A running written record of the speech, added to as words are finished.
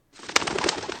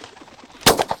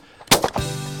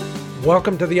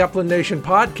Welcome to the Upland Nation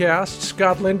podcast.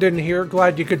 Scott Linden here.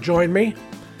 Glad you could join me.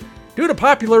 Due to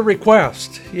popular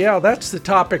request, that's the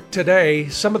topic today.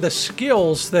 Some of the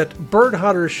skills that bird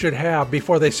hunters should have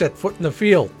before they set foot in the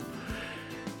field.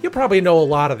 You probably know a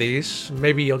lot of these.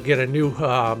 Maybe you'll get a new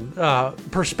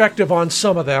perspective on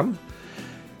some of them.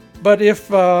 But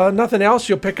if nothing else,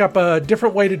 you'll pick up a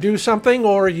different way to do something,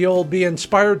 or you'll be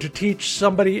inspired to teach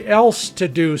somebody else to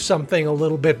do something a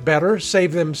little bit better,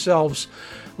 save themselves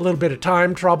a little bit of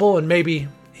time, trouble, and maybe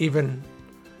even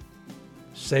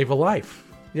save a life.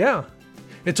 Yeah,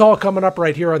 it's all coming up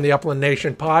right here on the Upland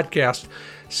Nation podcast.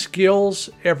 Skills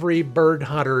every bird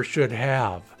hunter should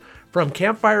have. From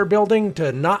campfire building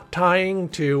to knot tying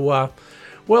to,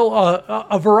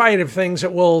 a variety of things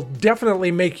that will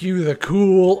definitely make you the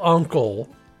cool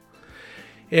uncle.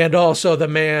 And also the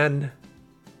man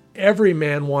every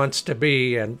man wants to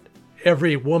be and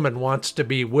every woman wants to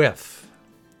be with.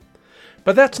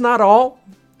 But that's not all.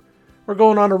 We're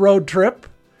going on a road trip.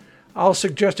 I'll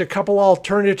suggest a couple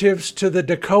alternatives to the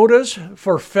Dakotas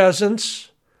for pheasants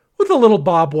with a little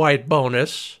Bob White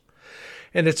bonus.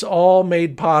 And it's all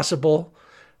made possible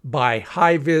by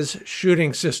High-Vis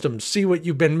Shooting Systems. See what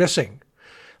you've been missing.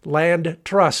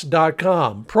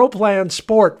 Landtrust.com, ProPlan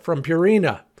Sport from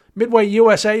Purina,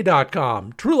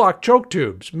 MidwayUSA.com, TruLock Choke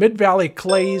Tubes, Mid-Valley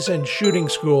Clays and Shooting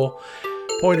School,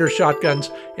 Pointer Shotguns,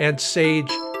 and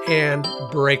Sage and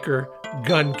Breaker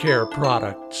Gun Care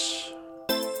products.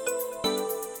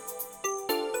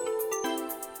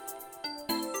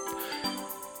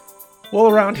 Well,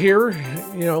 around here,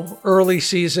 early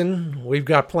season, we've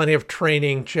got plenty of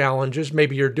training challenges.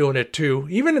 Maybe you're doing it too.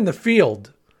 Even in the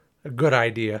field, a good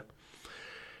idea.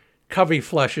 Covey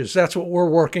flushes, that's what we're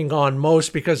working on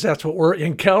most because that's what we're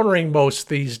encountering most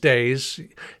these days.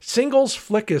 Singles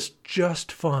flick is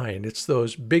just fine. It's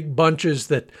those big bunches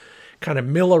that kind of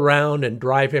mill around and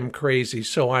drive him crazy.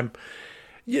 So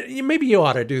maybe you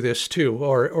ought to do this too.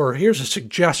 Or here's a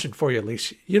suggestion for you at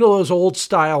least. You know those old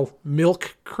style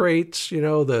milk crates,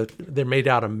 they're made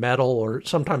out of metal or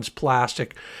sometimes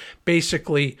plastic,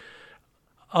 basically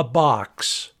a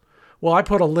box. Well, I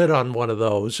put a lid on one of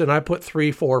those and I put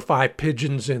 3, 4, 5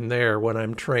 pigeons in there when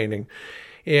I'm training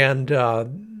and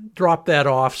drop that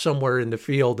off somewhere in the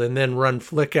field and then run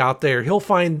Flick out there. He'll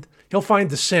find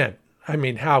the scent. I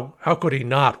mean, how could he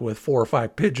not with 4 or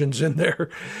 5 pigeons in there?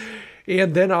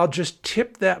 And then I'll just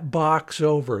tip that box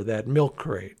over, that milk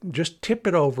crate. Just tip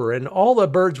it over, and all the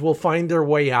birds will find their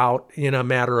way out in a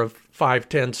matter of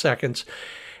 5-10 seconds.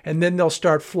 And then they'll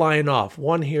start flying off.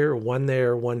 One here, one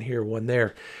there, one here, one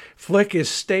there. Flick is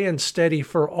staying steady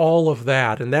for all of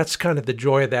that, and that's kind of the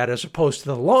joy of that as opposed to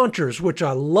the launchers, which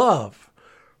I love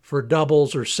for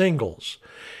doubles or singles.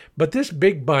 But this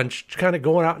big bunch, kind of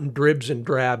going out in dribs and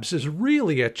drabs, is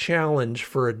really a challenge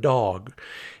for a dog.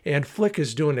 And Flick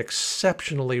is doing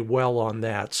exceptionally well on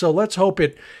that. So let's hope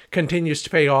it continues to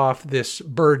pay off this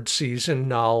bird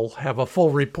season. I'll have a full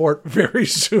report very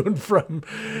soon from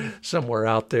somewhere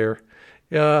out there.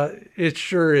 It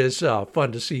sure is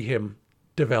fun to see him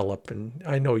develop. And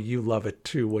I know you love it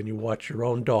too when you watch your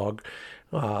own dog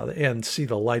and see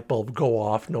the light bulb go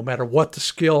off, no matter what the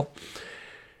skill.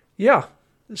 Yeah.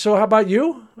 So how about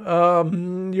you?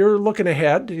 You're looking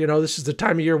ahead. This is the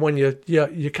time of year when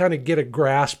you kind of get a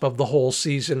grasp of the whole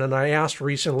season. And I asked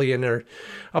recently in our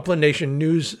Upland Nation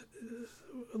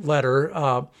newsletter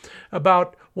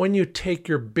about when you take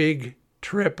your big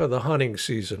trip of the hunting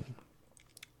season.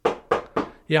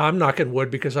 Yeah, I'm knocking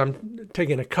wood because I'm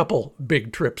taking a couple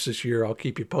big trips this year. I'll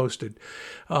keep you posted.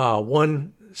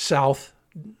 One south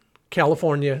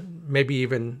California, maybe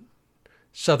even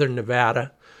southern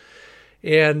Nevada.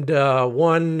 And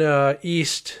one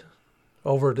east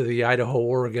over to the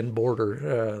Idaho-Oregon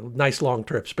border. Nice long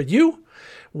trips. But you,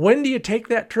 when do you take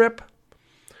that trip?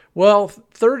 Well,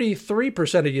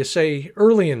 33% of you say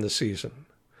early in the season.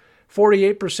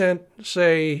 48%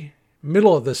 say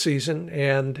middle of the season.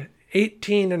 And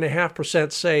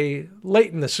 18.5% say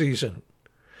late in the season.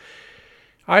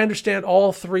 I understand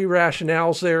all three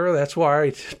rationales there. That's why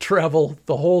I travel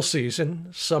the whole season.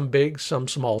 Some big, some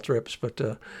small trips.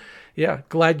 But yeah,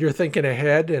 glad you're thinking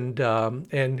ahead, and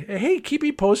hey, keep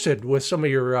me posted with some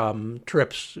of your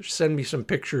trips. Send me some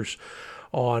pictures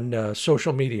on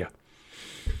social media.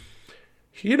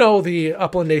 The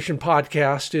Upland Nation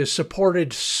podcast is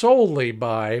supported solely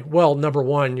by, well, number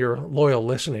one, your loyal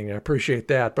listening. I appreciate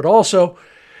that. But also,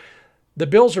 the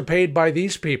bills are paid by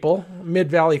these people,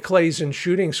 Mid-Valley Clays and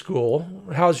Shooting School.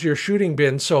 How's your shooting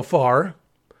been so far?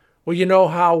 Well, you know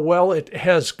how well it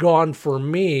has gone for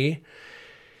me.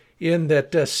 in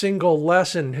that a single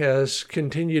lesson has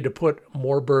continued to put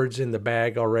more birds in the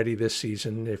bag already this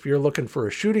season. If you're looking for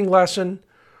a shooting lesson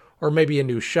or maybe a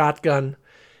new shotgun,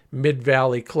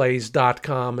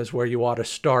 MidValleyClays.com is where you ought to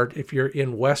start. If you're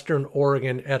in Western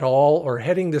Oregon at all or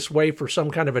heading this way for some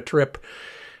kind of a trip,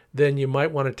 then you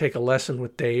might want to take a lesson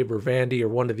with Dave or Vandy or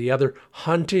one of the other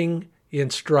hunting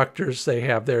instructors they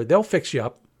have there. They'll fix you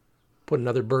up. Put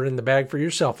another bird in the bag for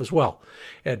yourself as well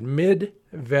at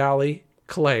MidValleyClays.com.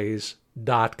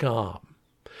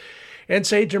 And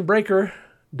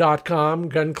SageandBreaker.com,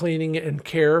 gun cleaning and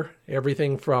care,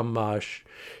 everything from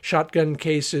shotgun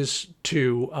cases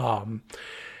to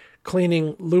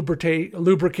cleaning,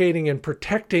 lubricating, and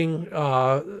protecting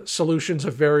solutions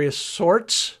of various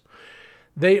sorts.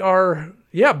 They are,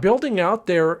 building out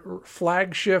their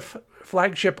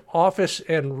flagship office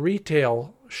and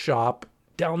retail shop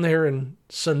down there in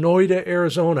Sonoyta,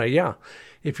 Arizona. Yeah,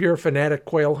 if you're a fanatic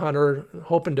quail hunter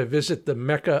hoping to visit the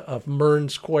mecca of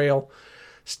Mearns quail,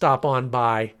 stop on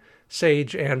by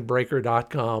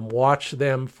SageandBreaker.com. Watch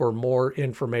them for more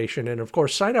information. And, of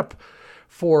course, sign up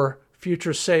for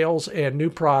future sales and new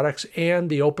products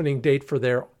and the opening date for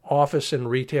their office and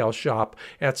retail shop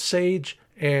at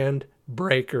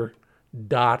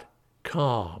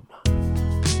SageandBreaker.com.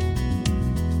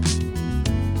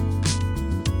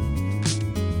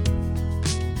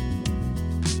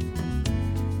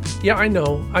 Yeah, I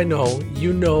know.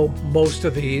 You know most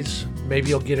of these. Maybe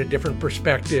you'll get a different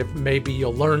perspective. Maybe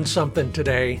you'll learn something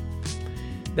today.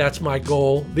 That's my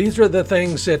goal. These are the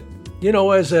things that,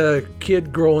 as a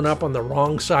kid growing up on the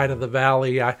wrong side of the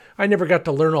valley, I never got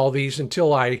to learn all these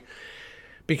until I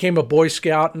became a Boy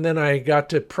Scout, and then I got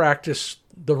to practice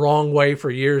the wrong way for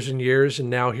years and years, and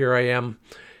now here I am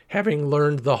having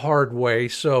learned the hard way,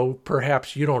 so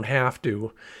perhaps you don't have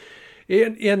to.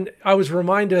 And I was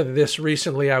reminded of this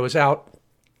recently. I was out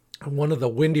in one of the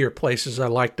windier places I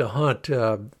like to hunt.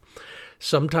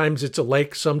 Sometimes it's a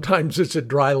lake, sometimes it's a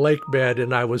dry lake bed,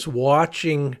 and I was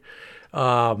watching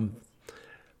some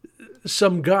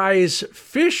guys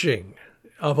fishing,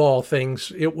 of all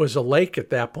things. It was a lake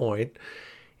at that point.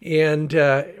 And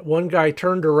one guy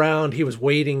turned around. He was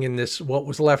wading in what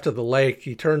was left of the lake.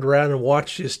 He turned around and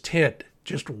watched his tent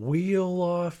just wheel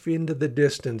off into the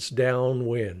distance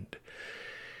downwind.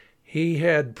 He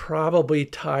had probably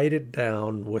tied it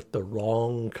down with the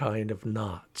wrong kind of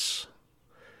knots.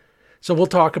 So we'll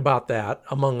talk about that,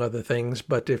 among other things.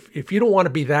 But if you don't want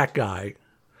to be that guy,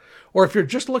 or if you're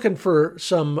just looking for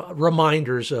some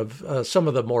reminders of some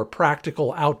of the more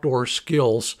practical outdoor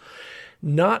skills,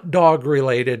 not dog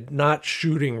related, not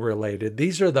shooting related,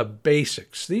 these are the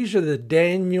basics. These are the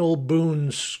Daniel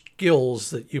Boone skills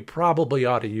that you probably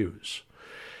ought to use.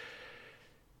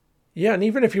 Yeah, and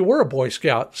even if you were a Boy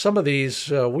Scout, some of these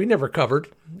we never covered,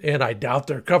 and I doubt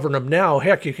they're covering them now.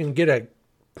 Heck, you can get a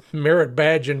merit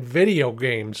badge in video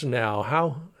games now.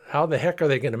 How the heck are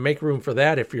they going to make room for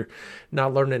that if you're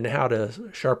not learning how to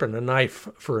sharpen a knife,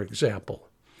 for example?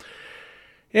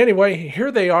 Anyway,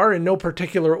 here they are in no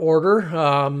particular order.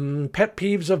 Pet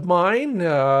peeves of mine,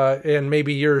 and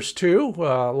maybe yours too.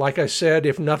 Like I said,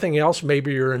 if nothing else,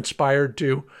 maybe you're inspired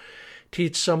to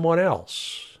teach someone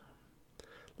else.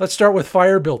 Let's start with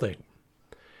fire building.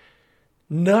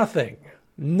 Nothing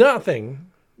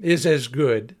is as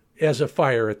good as a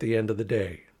fire at the end of the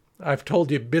day. I've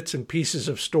told you bits and pieces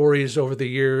of stories over the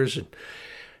years and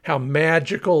how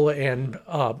magical and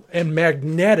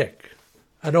magnetic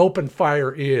an open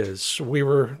fire is. We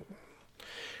were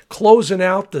closing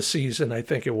out the season, I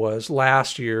think it was,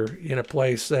 last year in a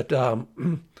place that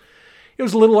it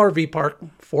was a little RV park,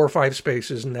 4 or 5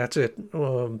 spaces, and that's it.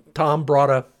 Tom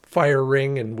brought a fire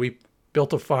ring, and we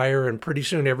built a fire, and pretty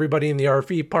soon everybody in the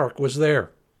RV park was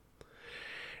there.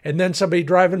 And then somebody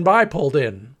driving by pulled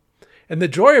in. And the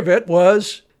joy of it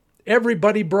was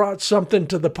everybody brought something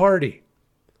to the party.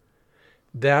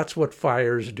 That's what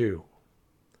fires do.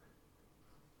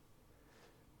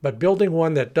 But building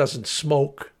one that doesn't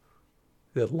smoke,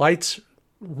 that lights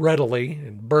readily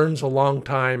and burns a long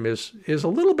time is a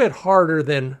little bit harder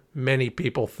than many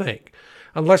people think,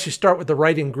 unless you start with the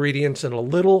right ingredients and a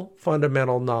little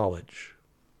fundamental knowledge.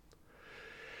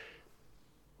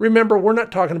 Remember, we're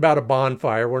not talking about a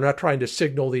bonfire. We're not trying to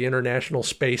signal the International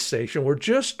Space Station. We're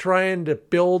just trying to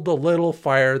build a little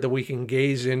fire that we can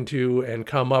gaze into and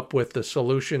come up with the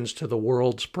solutions to the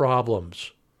world's problems.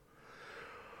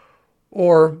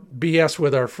 Or BS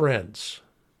with our friends.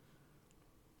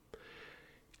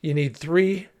 You need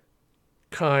 3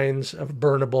 kinds of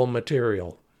burnable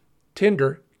material: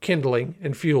 tinder, kindling,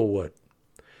 and fuel wood.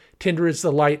 Tinder is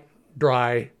the light,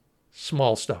 dry,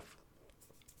 small stuff.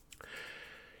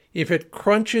 If it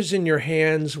crunches in your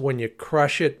hands when you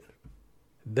crush it,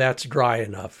 that's dry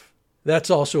enough. That's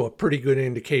also a pretty good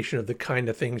indication of the kind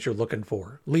of things you're looking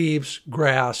for. Leaves,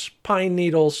 grass, pine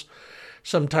needles,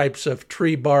 some types of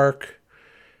tree bark.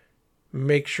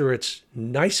 Make sure it's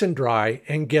nice and dry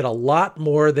and get a lot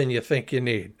more than you think you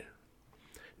need.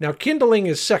 Now, kindling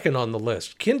is second on the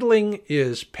list. Kindling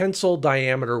is pencil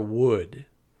diameter wood.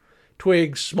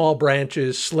 Twigs, small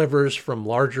branches, slivers from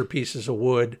larger pieces of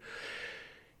wood.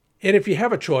 And if you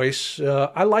have a choice,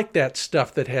 I like that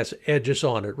stuff that has edges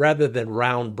on it rather than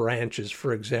round branches,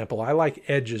 for example. I like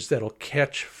edges that'll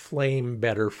catch flame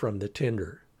better from the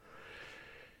tinder.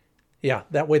 Yeah,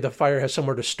 that way the fire has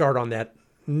somewhere to start on that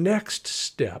next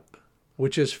step,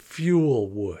 which is fuel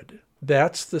wood.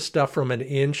 That's the stuff from 1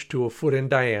 inch to 1 foot in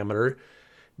diameter.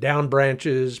 Down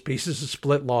branches, pieces of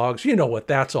split logs, you know what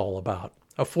that's all about.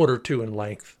 1 foot or 2 in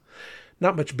length.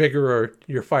 Not much bigger or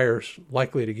your fire's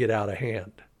likely to get out of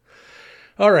hand.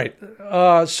 All right,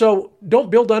 so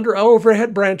don't build under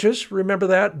overhead branches. Remember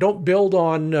that. Don't build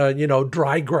on,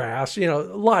 dry grass,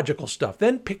 logical stuff.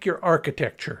 Then pick your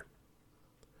architecture.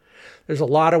 There's a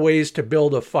lot of ways to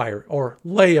build a fire, or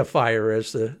lay a fire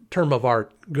as the term of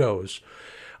art goes.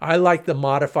 I like the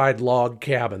modified log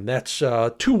cabin. That's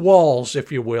 2 walls,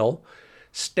 if you will,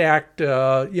 stacked, in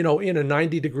a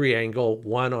 90-degree angle,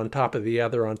 one on top of the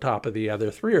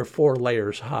other, 3 or 4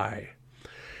 layers high.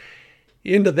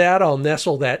 Into that, I'll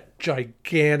nestle that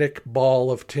gigantic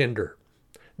ball of tinder.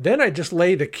 Then I just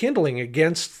lay the kindling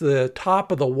against the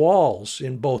top of the walls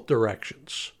in both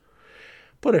directions.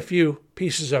 Put a few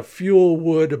pieces of fuel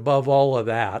wood above all of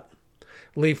that.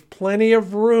 Leave plenty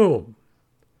of room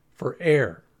for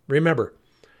air. Remember,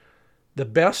 the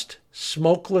best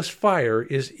smokeless fire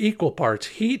is equal parts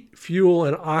heat, fuel,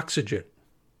 and oxygen.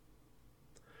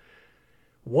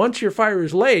 Once your fire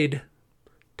is laid,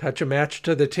 touch a match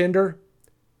to the tinder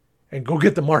and go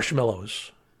get the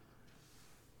marshmallows.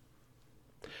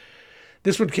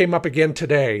 This one came up again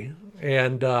today,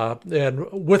 and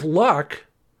with luck,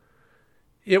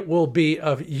 it will be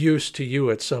of use to you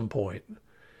at some point.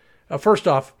 First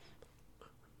off,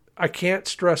 I can't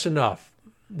stress enough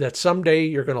that someday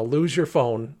you're going to lose your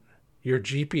phone, your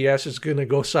GPS is going to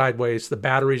go sideways, the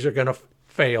batteries are going to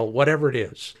fail, whatever it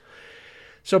is.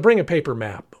 So bring a paper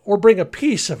map, or bring a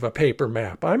piece of a paper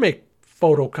map. I make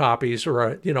photocopies,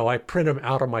 or I print them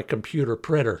out on my computer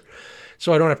printer,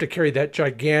 so I don't have to carry that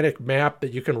gigantic map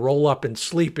that you can roll up and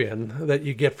sleep in that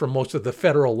you get from most of the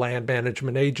federal land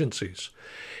management agencies.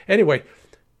 Anyway,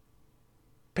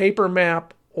 paper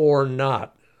map or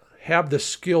not, have the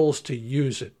skills to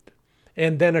use it,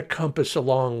 and then a compass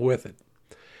along with it.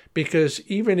 Because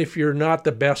even if you're not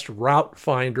the best route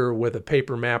finder with a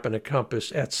paper map and a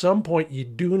compass, at some point you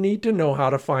do need to know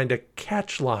how to find a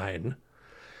catch line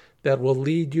that will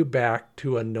lead you back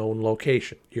to a known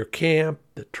location. Your camp,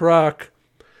 the truck,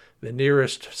 the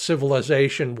nearest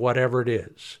civilization, whatever it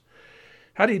is.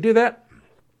 How do you do that?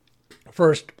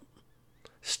 First,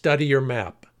 study your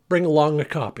map. Bring along a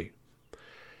copy.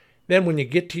 Then when you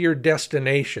get to your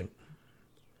destination,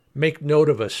 make note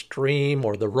of a stream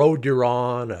or the road you're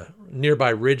on, a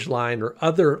nearby ridgeline, or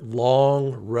other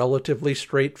long, relatively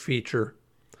straight feature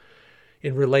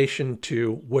in relation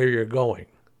to where you're going.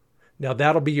 Now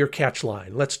that'll be your catch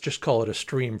line. Let's just call it a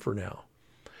stream for now.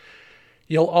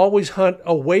 You'll always hunt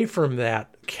away from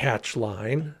that catch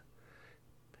line,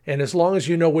 and as long as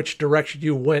you know which direction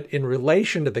you went in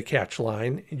relation to the catch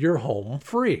line, you're home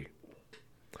free.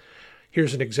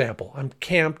 Here's an example. I'm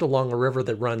camped along a river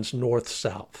that runs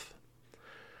north-south.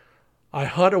 I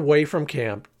hunt away from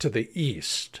camp to the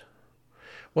east.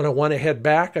 When I want to head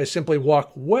back, I simply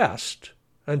walk west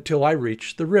until I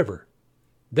reach the river.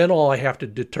 Then all I have to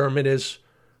determine is,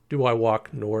 do I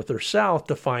walk north or south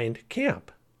to find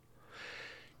camp?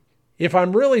 If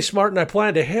I'm really smart and I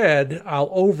plan ahead, I'll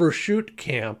overshoot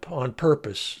camp on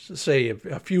purpose, say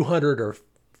a few hundred or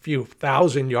few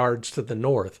thousand yards to the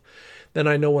north. Then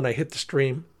I know when I hit the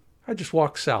stream, I just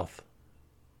walk south.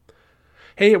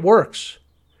 Hey, it works.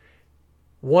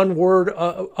 One word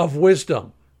of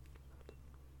wisdom.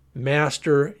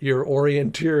 Master your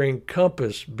orienteering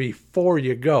compass before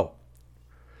you go.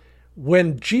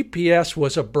 When GPS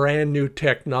was a brand new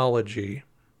technology,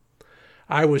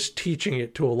 I was teaching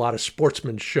it to a lot of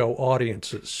sportsman show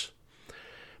audiences.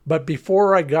 But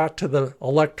before I got to the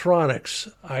electronics,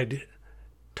 I'd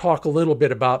talk a little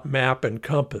bit about map and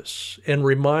compass and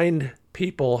remind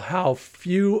people how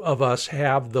few of us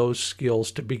have those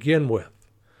skills to begin with.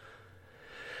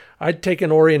 I'd take an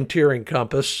orienteering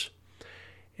compass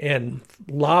and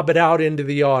lob it out into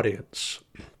the audience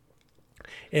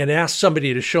and ask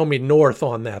somebody to show me north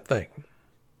on that thing.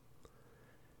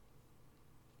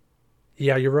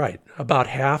 Yeah, you're right. About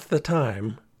half the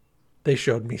time, They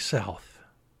showed me south.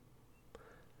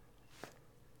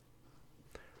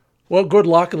 Well, good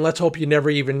luck, and let's hope you never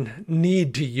even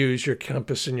need to use your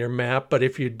compass and your map, but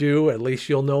if you do, at least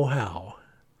you'll know how.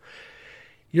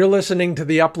 You're listening to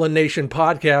the Upland Nation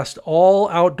podcast, all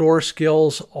outdoor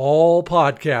skills, all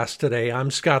podcasts today. I'm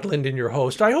Scott Linden, your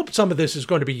host. I hope some of this is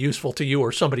going to be useful to you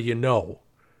or somebody you know.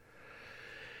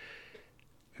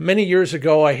 Many years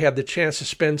ago, I had the chance to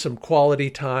spend some quality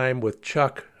time with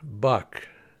Chuck Buck.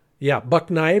 Yeah, Buck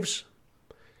Knives.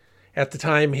 At the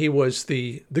time, he was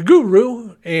the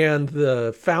guru and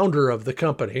the founder of the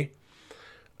company,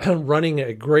 running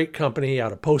a great company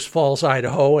out of Post Falls,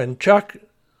 Idaho. And Chuck,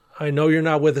 I know you're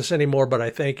not with us anymore, but I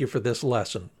thank you for this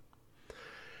lesson.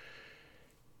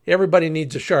 Everybody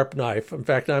needs a sharp knife. In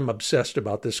fact, I'm obsessed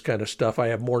about this kind of stuff. I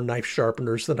have more knife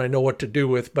sharpeners than I know what to do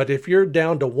with. But if you're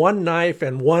down to one knife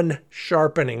and one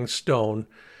sharpening stone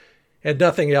and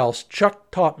nothing else,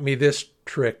 Chuck taught me this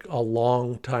trick a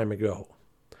long time ago.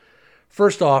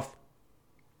 First off,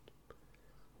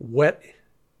 wet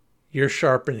your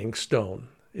sharpening stone.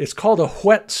 It's called a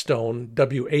whetstone,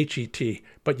 W-H-E-T,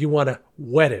 but you want to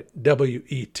wet it,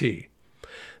 W-E-T.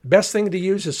 Best thing to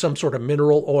use is some sort of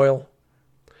mineral oil.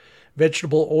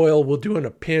 Vegetable oil will do in a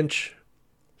pinch.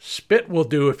 Spit will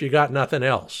do if you got nothing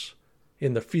else,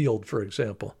 in the field, for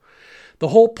example. The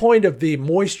whole point of the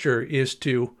moisture is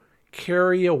to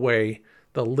carry away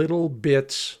the little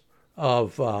bits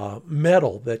of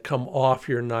metal that come off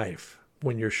your knife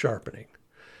when you're sharpening.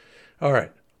 All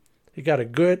right, you got a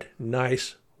good,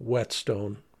 nice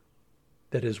whetstone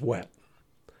that is wet.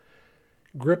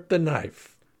 Grip the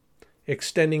knife,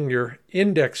 extending your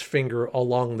index finger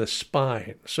along the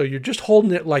spine. So you're just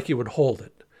holding it like you would hold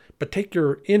it. But take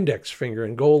your index finger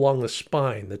and go along the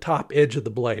spine, the top edge of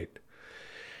the blade.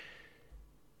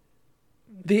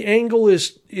 The angle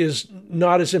is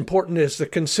not as important as the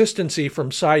consistency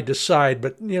from side to side,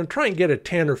 but try and get a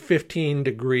 10 or 15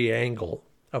 degree angle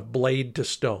of blade to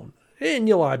stone. And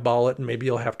you'll eyeball it, and maybe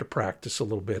you'll have to practice a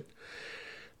little bit.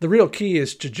 The real key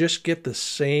is to just get the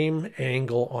same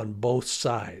angle on both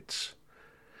sides.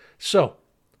 So,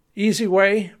 easy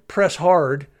way, press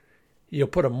hard. You'll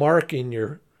put a mark in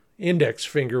your index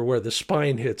finger where the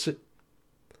spine hits it.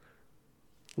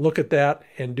 Look at that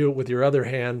and do it with your other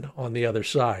hand on the other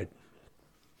side.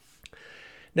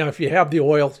 Now, if you have the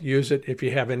oil, use it. If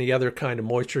you have any other kind of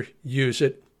moisture, use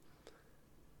it.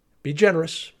 Be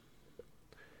generous.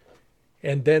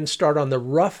 And then start on the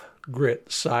rough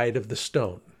grit side of the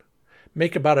stone.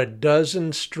 Make about a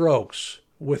dozen strokes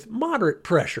with moderate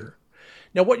pressure.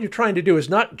 Now, what you're trying to do is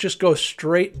not just go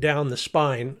straight down the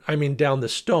spine, down the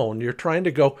stone. You're trying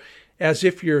to go as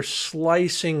if you're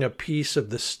slicing a piece of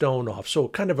the stone off. So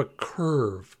kind of a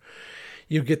curve.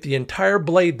 You get the entire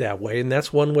blade that way, and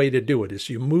that's one way to do it, is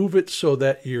you move it so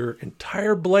that your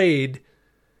entire blade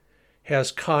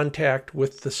has contact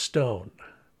with the stone.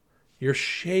 You're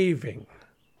shaving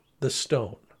the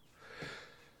stone.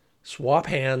 Swap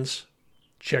hands,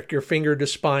 check your finger to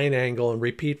spine angle, and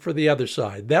repeat for the other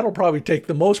side. That'll probably take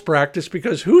the most practice,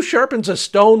 because who sharpens a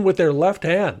stone with their left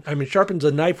hand? Sharpens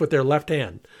a knife with their left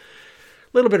hand.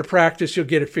 A little bit of practice, you'll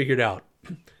get it figured out.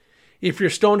 If your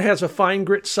stone has a fine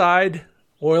grit side,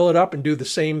 oil it up and do the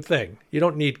same thing. You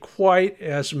don't need quite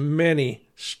as many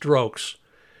strokes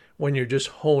when you're just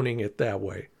honing it that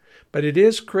way. But it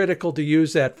is critical to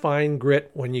use that fine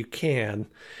grit when you can.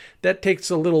 That takes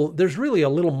there's really a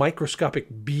little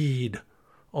microscopic bead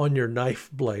on your knife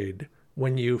blade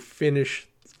when you finish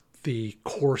the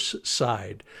coarse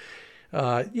side.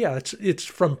 It's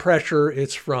from pressure.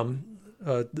 It's from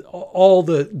all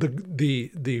the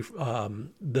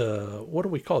what do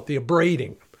we call it? The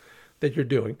abrading that you're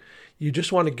doing. You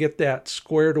just want to get that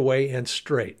squared away and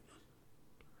straight.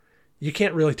 You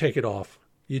can't really take it off.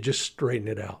 You just straighten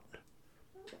it out.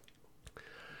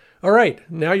 All right,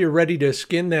 now you're ready to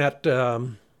skin that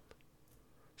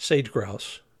sage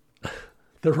grouse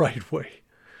the right way.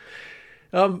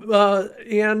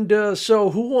 So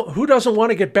who doesn't want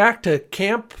to get back to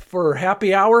camp for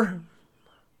happy hour?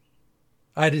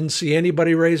 I didn't see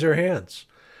anybody raise their hands.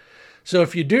 So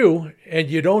if you do, and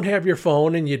you don't have your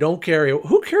phone and you don't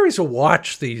who carries a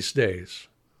watch these days?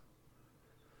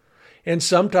 And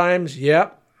sometimes,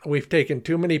 we've taken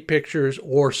too many pictures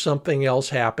or something else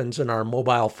happens and our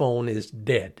mobile phone is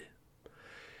dead.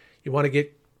 You want to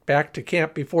get back to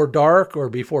camp before dark or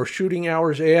before shooting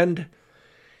hours end?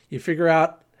 You figure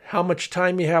out how much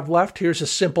time you have left. Here's a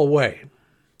simple way.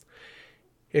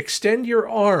 Extend your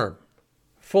arm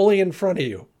fully in front of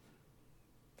you.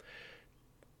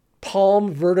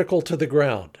 Palm vertical to the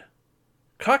ground.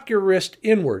 Cock your wrist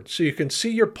inward so you can see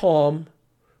your palm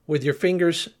with your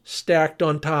fingers stacked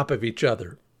on top of each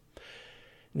other.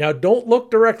 Now, don't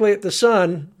look directly at the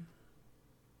sun.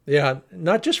 Yeah,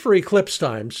 not just for eclipse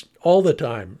times, all the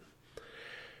time.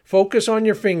 Focus on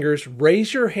your fingers.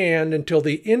 Raise your hand until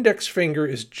the index finger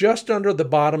is just under the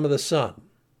bottom of the sun.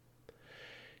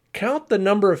 Count the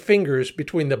number of fingers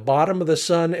between the bottom of the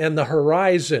sun and the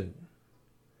horizon.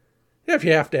 If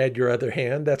you have to add your other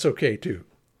hand, that's okay too.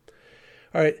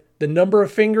 All right, the number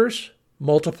of fingers,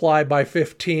 multiply by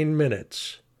 15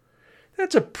 minutes.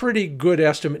 That's a pretty good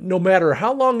estimate, no matter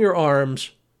how long your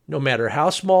arms, no matter how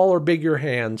small or big your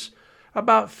hands,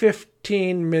 about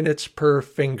 15 minutes per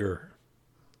finger.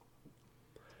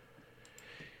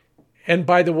 And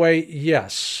by the way,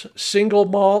 yes, single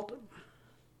malt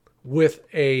with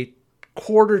a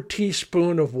quarter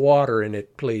teaspoon of water in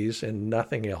it, please, and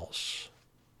nothing else.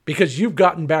 Because you've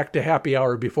gotten back to happy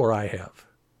hour before I have.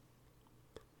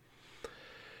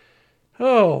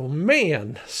 Oh,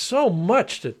 man, so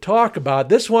much to talk about.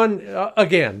 This one,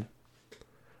 again.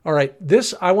 All right,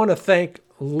 I want to thank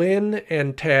Lynn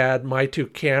and Tad, my two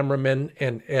cameramen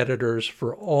and editors,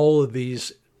 for all of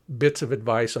these bits of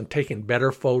advice on taking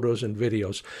better photos and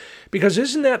videos. Because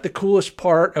isn't that the coolest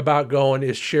part about going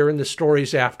is sharing the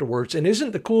stories afterwards? And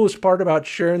isn't the coolest part about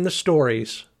sharing the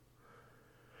stories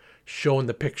showing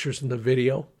the pictures in the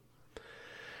video?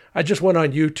 I just went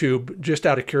on YouTube just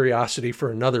out of curiosity for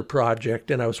another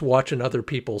project, and I was watching other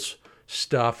people's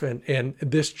stuff, and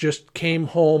this just came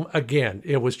home again.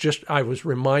 It was just, I was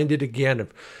reminded again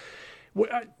of,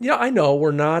 yeah, I know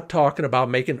we're not talking about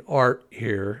making art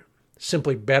here,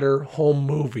 simply better home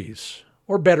movies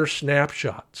or better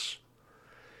snapshots.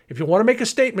 If you want to make a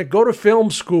statement, go to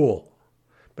film school.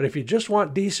 But if you just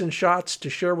want decent shots to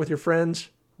share with your friends,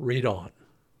 read on.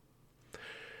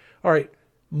 All right.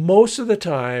 Most of the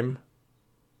time,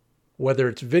 whether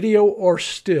it's video or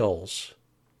stills,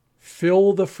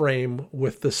 fill the frame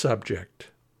with the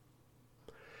subject.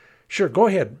 Sure, go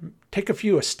ahead, take a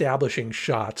few establishing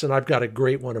shots, and I've got a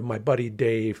great one of my buddy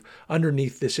Dave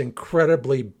underneath this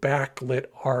incredibly backlit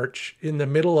arch in the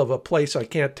middle of a place I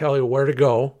can't tell you where to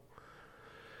go.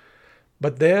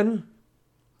 But then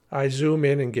I zoom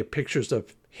in and get pictures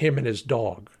of him and his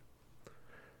dog.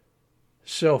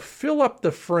 So fill up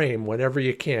the frame whenever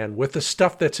you can with the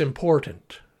stuff that's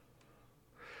important.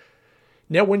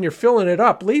 Now, when you're filling it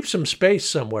up, leave some space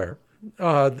somewhere.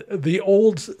 The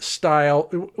old style,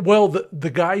 well, the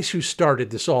guys who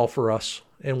started this all for us,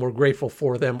 and we're grateful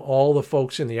for them, all the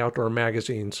folks in the outdoor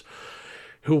magazines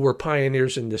who were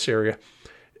pioneers in this area,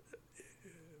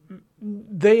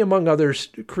 they, among others,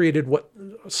 created what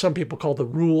some people call the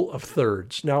rule of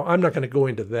thirds. Now, I'm not going to go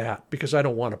into that because I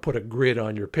don't want to put a grid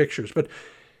on your pictures, but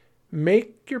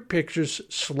make your pictures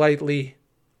slightly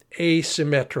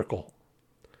asymmetrical.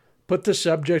 Put the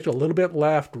subject a little bit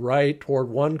left, right, toward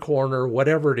one corner,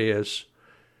 whatever it is.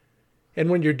 And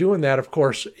when you're doing that, of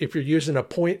course, if you're using a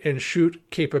point and shoot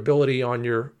capability on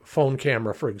your phone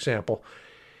camera, for example,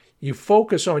 you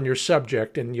focus on your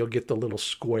subject and you'll get the little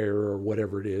square or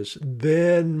whatever it is.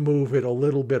 Then move it a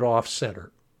little bit off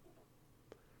center.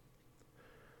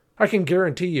 I can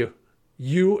guarantee you,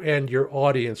 you and your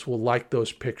audience will like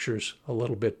those pictures a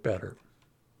little bit better.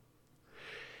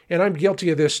 And I'm guilty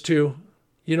of this too.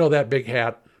 You know that big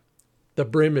hat? The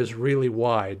brim is really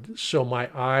wide, so my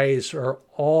eyes are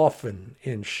often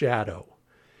in shadow.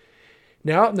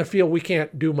 Now, out in the field, we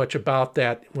can't do much about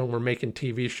that when we're making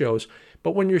TV shows.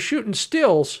 But when you're shooting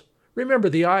stills, remember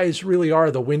the eyes really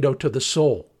are the window to the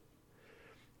soul.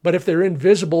 But if they're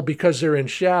invisible because they're in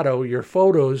shadow, your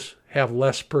photos have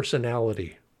less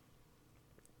personality.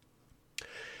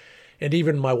 And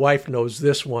even my wife knows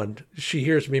this one. She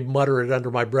hears me mutter it under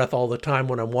my breath all the time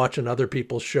when I'm watching other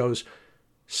people's shows.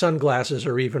 Sunglasses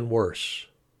are even worse.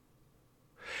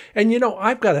 And you know,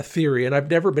 I've got a theory, and I've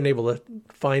never been able to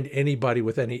find anybody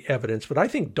with any evidence, but I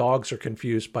think dogs are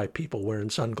confused by people wearing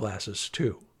sunglasses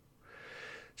too.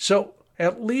 So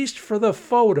at least for the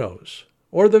photos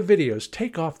or the videos,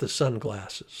 take off the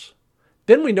sunglasses.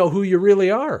 Then we know who you really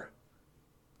are.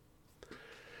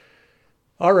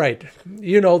 All right,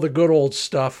 you know the good old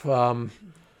stuff. Watch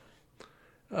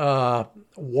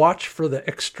for the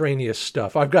extraneous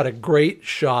stuff. I've got a great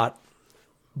shot.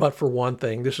 But for one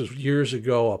thing, this was years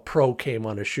ago, a pro came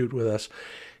on a shoot with us.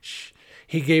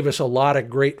 He gave us a lot of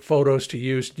great photos to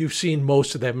use. You've seen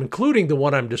most of them, including the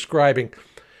one I'm describing,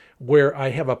 where I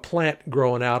have a plant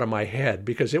growing out of my head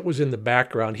because it was in the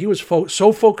background. He was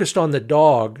so focused on the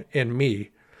dog and me,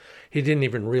 he didn't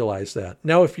even realize that.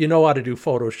 Now, if you know how to do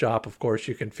Photoshop, of course,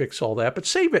 you can fix all that, but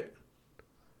save it.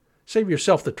 Save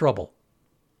yourself the trouble.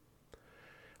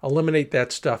 Eliminate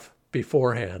that stuff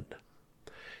beforehand.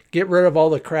 Get rid of all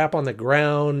the crap on the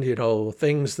ground, you know,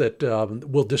 things that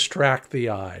will distract the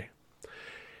eye.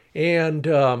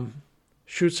 and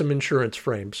shoot some insurance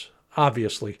frames,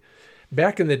 obviously.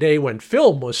 Back in the day when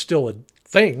film was still a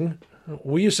thing,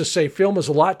 we used to say film is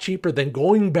a lot cheaper than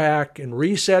going back and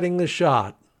resetting the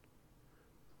shot.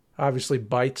 Obviously,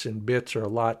 bytes and bits are a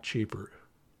lot cheaper.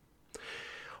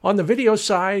 On the video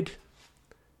side,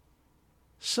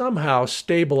 somehow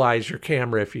stabilize your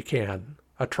camera if you can.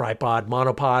 A tripod,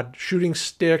 monopod, shooting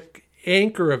stick,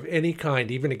 anchor of any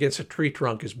kind, even against a tree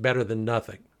trunk, is better than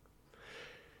nothing.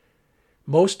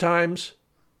 Most times,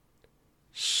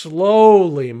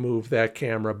 slowly move that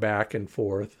camera back and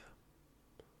forth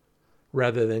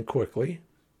rather than quickly.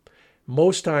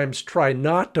 Most times, try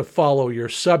not to follow your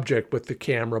subject with the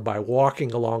camera by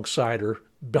walking alongside or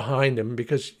behind him,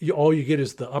 because all you get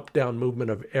is the up-down movement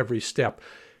of every step.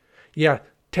 Yeah,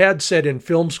 Tad said in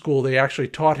film school they actually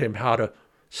taught him how to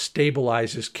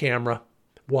stabilize his camera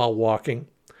while walking,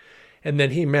 and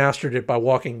then he mastered it by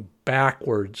walking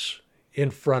backwards in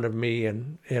front of me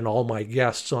and all my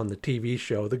guests on the TV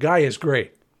show. The guy is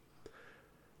great.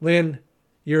 Lynn,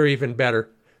 you're even better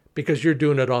because you're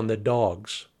doing it on the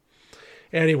dogs.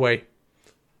 Anyway,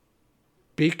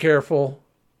 be careful,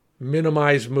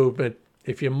 minimize movement.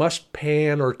 If you must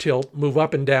pan or tilt, move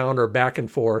up and down or back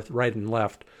and forth, right and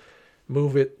left.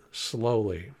 Move it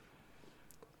slowly.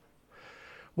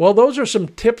 Well, those are some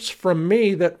tips from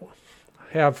me that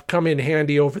have come in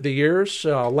handy over the years.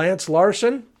 Lance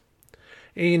Larson,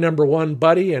 #1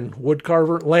 buddy and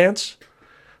woodcarver. Lance,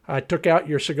 I took out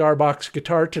your cigar box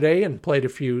guitar today and played a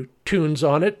few tunes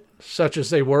on it, such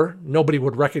as they were. Nobody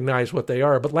would recognize what they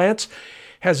are. But Lance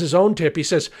has his own tip. He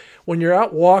says, when you're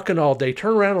out walking all day,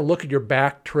 turn around and look at your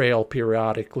back trail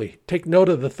periodically. Take note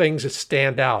of the things that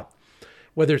stand out,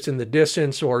 whether it's in the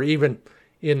distance or even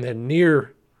in the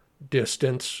near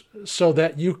distance, so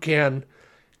that you can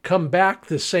come back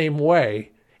the same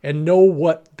way and know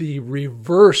what the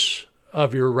reverse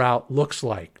of your route looks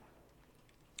like.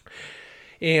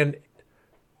 And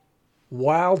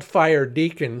Wildfire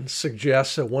Deacon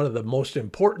suggests that one of the most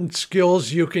important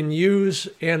skills you can use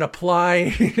and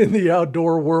apply in the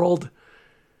outdoor world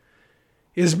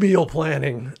is meal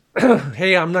planning.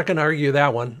 Hey, I'm not going to argue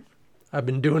that one. I've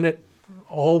been doing it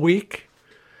all week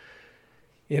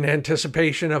in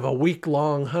anticipation of a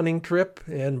week-long hunting trip,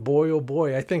 and boy, oh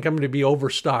boy, I think I'm going to be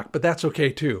overstocked, but that's okay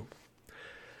too.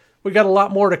 We got a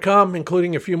lot more to come,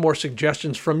 including a few more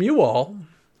suggestions from you all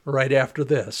right after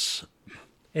this.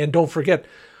 And don't forget,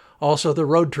 also the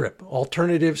road trip,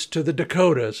 alternatives to the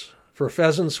Dakotas for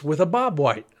pheasants with a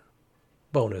bobwhite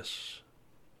bonus.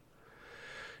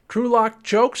 Trulock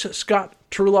chokes. Scott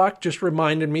Trulock just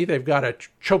reminded me they've got a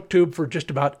choke tube for just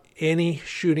about any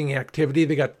shooting activity.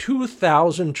 They got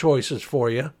 2,000 choices for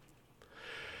you.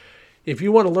 If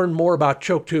you want to learn more about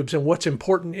choke tubes and what's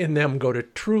important in them, go to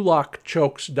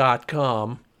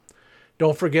trulockchokes.com.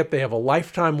 Don't forget they have a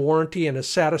lifetime warranty and a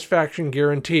satisfaction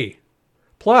guarantee.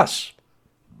 Plus,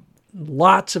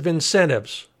 lots of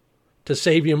incentives to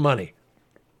save you money.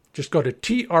 Just go to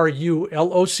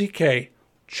TRULOCK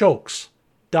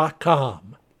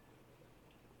chokes.com.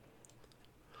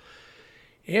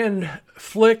 And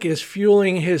Flick is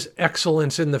fueling his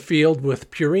excellence in the field with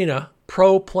Purina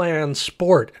Pro Plan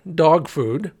Sport dog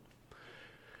food.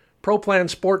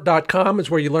 ProPlansport.com is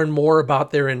where you learn more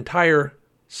about their entire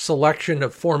selection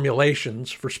of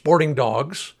formulations for sporting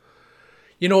dogs.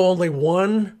 You know, only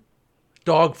one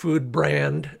dog food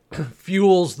brand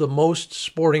fuels the most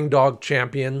sporting dog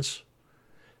champions.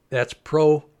 That's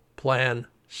Pro Plan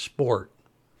Sport.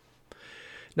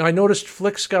 Now, I noticed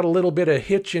Flick's got a little bit of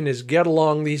hitch in his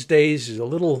get-along these days. He's a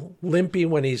little limpy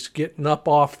when he's getting up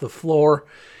off the floor.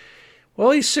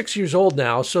 Well, he's 6 years old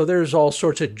now, so there's all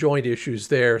sorts of joint issues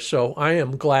there. So I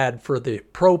am glad for the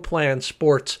Pro Plan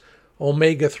Sports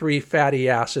omega-3 fatty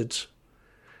acids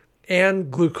and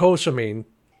glucosamine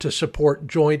to support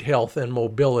joint health and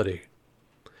mobility.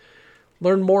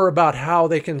 Learn more about how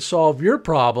they can solve your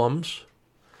problems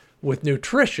with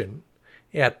nutrition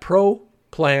at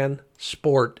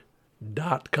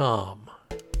ProPlansport.com.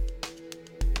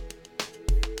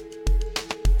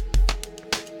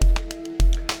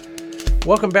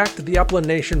 Welcome back to the Upland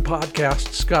Nation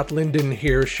podcast. Scott Linden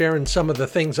here, sharing some of the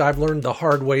things I've learned the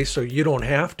hard way so you don't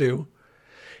have to,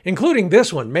 including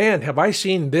this one. Man, have I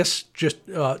seen this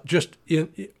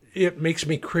it makes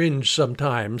me cringe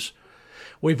sometimes.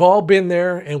 We've all been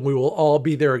there and we will all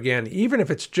be there again, even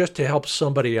if it's just to help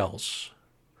somebody else.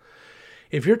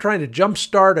 If you're trying to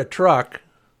jumpstart a truck,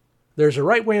 there's a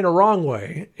right way and a wrong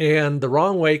way, and the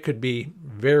wrong way could be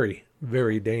very,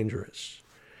 very dangerous.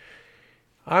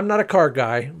 I'm not a car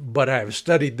guy, but I've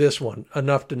studied this one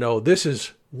enough to know this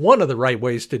is one of the right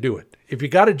ways to do it. If you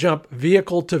got to jump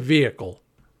vehicle to vehicle,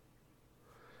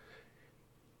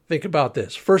 Think about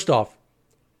this. First off,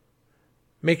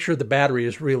 make sure the battery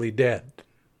is really dead.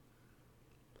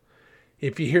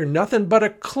 If you hear nothing but a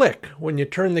click when you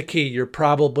turn the key, you're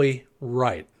probably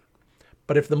right.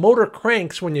 But if the motor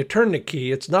cranks when you turn the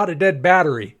key, it's not a dead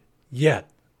battery yet.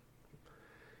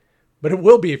 But it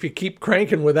will be if you keep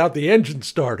cranking without the engine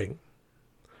starting.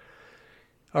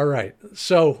 All right,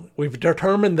 so we've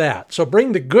determined that. So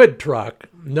bring the good truck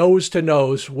nose to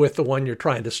nose with the one you're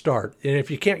trying to start. And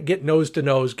if you can't get nose to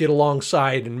nose, get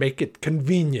alongside and make it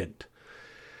convenient.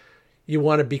 You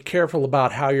want to be careful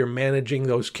about how you're managing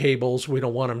those cables. We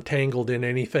don't want them tangled in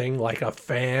anything like a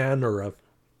fan or a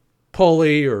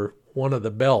pulley or one of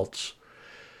the belts.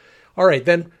 All right,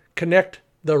 then connect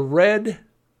the red.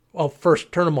 Well,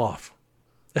 first turn them off.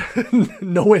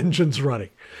 No engines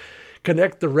running.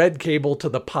 Connect the red cable to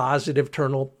the positive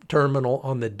terminal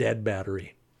on the dead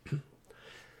battery.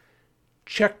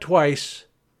 Check twice.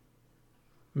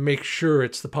 Make sure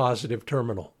it's the positive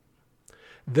terminal.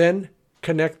 Then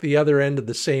connect the other end of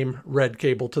the same red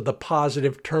cable to the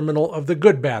positive terminal of the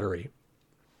good battery.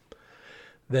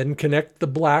 Then connect the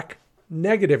black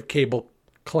negative cable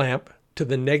clamp to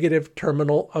the negative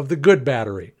terminal of the good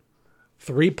battery.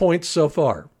 3 points so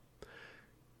far.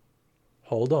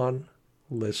 Hold on.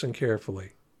 Listen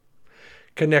carefully.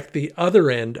 Connect the other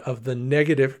end of the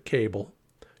negative cable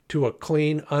to a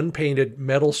clean, unpainted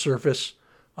metal surface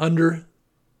under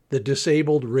the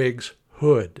disabled rig's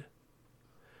hood,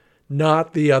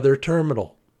 not the other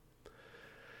terminal.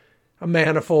 A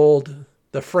manifold,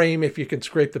 the frame if you can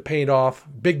scrape the paint off,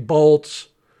 big bolts,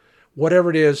 whatever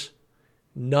it is,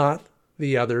 not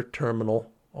the other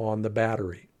terminal on the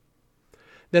battery.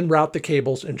 Then route the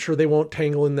cables, ensure they won't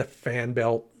tangle in the fan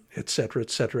belt, etc.,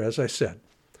 as I said.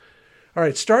 All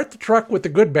right, start the truck with the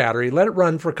good battery. Let it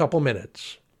run for a couple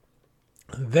minutes.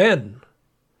 Then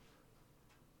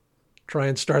try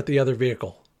and start the other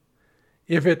vehicle.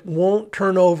 If it won't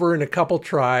turn over in a couple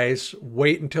tries,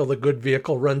 wait until the good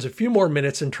vehicle runs a few more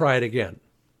minutes and try it again.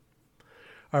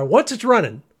 All right, once it's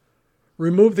running,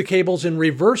 remove the cables in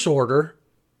reverse order.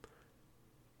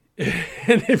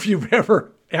 And if you've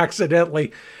ever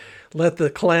accidentally let the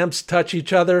clamps touch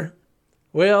each other,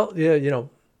 well, yeah,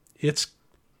 it's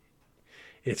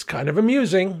kind of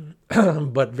amusing,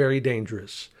 but very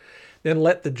dangerous. Then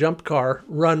let the jump car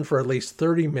run for at least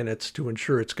 30 minutes to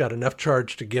ensure it's got enough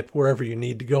charge to get wherever you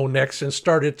need to go next and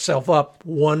start itself up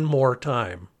one more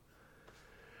time.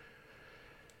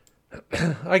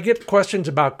 I get questions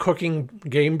about cooking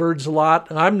game birds a lot.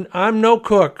 I'm no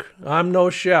cook, I'm no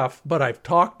chef, but I've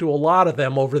talked to a lot of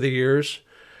them over the years,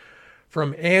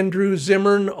 from Andrew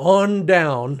Zimmern on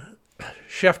down.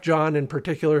 Chef John in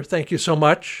particular, thank you so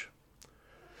much.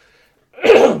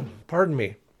 Pardon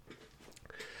me.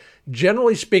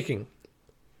 Generally speaking,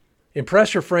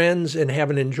 impress your friends and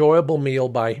have an enjoyable meal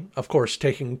by, of course,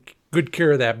 taking good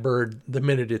care of that bird the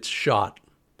minute it's shot.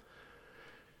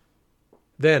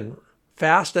 Then,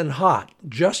 fast and hot,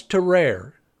 just to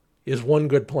rare, is one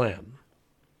good plan.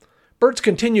 Birds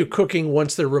continue cooking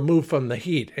once they're removed from the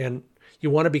heat, and you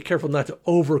want to be careful not to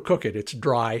overcook it. It's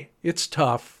dry, it's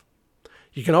tough.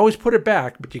 You can always put it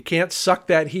back, but you can't suck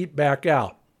that heat back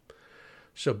out.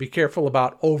 So be careful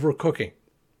about overcooking.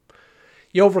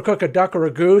 You overcook a duck or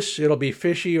a goose, it'll be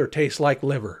fishy or taste like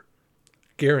liver.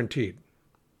 Guaranteed.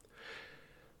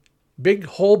 Big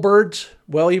whole birds,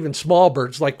 well, even small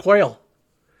birds like quail,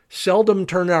 seldom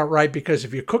turn out right because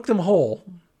if you cook them whole,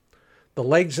 the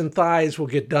legs and thighs will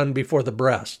get done before the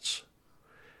breasts.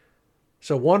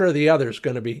 So one or the other is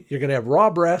going to be, you're going to have raw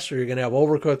breasts or you're going to have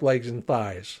overcooked legs and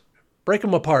thighs. Break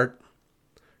them apart,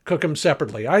 cook them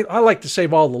separately. I like to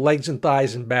save all the legs and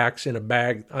thighs and backs in a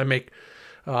bag. I make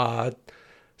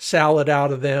salad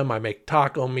out of them. I make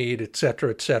taco meat,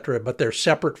 etc., but they're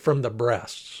separate from the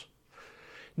breasts.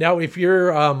 Now, if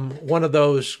you're one of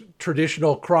those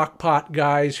traditional crock pot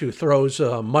guys who throws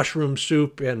mushroom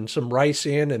soup and some rice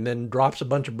in and then drops a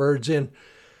bunch of birds in,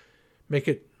 make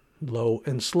it low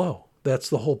and slow. That's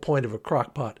the whole point of a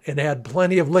crock pot. And add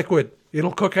plenty of liquid.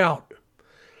 It'll cook out.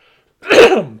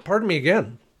 Pardon me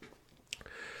again.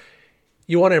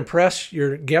 You want to impress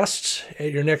your guests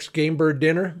at your next game bird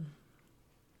dinner?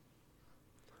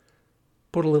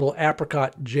 Put a little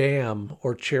apricot jam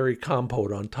or cherry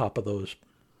compote on top of those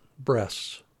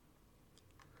breasts.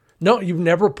 No, you've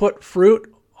never put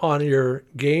fruit on your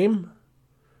game?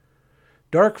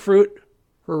 Dark fruit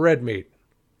for red meat.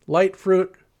 Light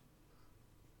fruit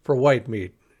for white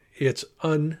meat. It's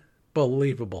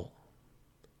unbelievable.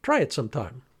 Try it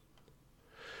sometime.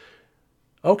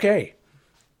 Okay.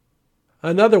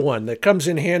 Another one that comes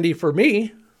in handy for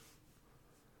me.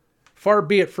 Far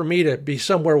be it for me to be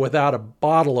somewhere without a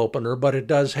bottle opener, but it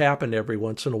does happen every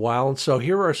once in a while. And so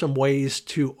here are some ways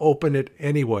to open it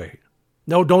anyway.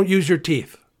 No, don't use your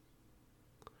teeth.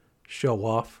 Show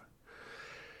off.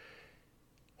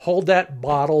 Hold that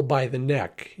bottle by the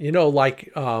neck.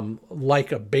 Like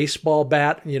a baseball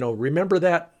bat. Remember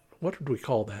that? What did we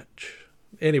call that?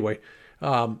 Anyway,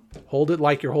 hold it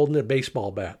like you're holding a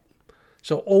baseball bat.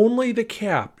 So only the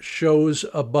cap shows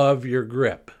above your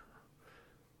grip.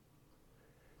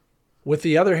 With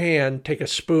the other hand, take a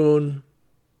spoon,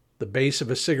 the base of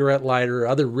a cigarette lighter,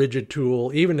 other rigid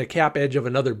tool, even the cap edge of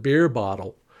another beer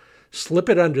bottle. Slip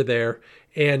it under there,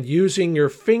 and using your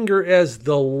finger as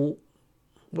the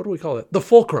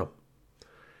fulcrum,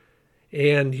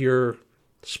 and your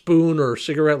spoon or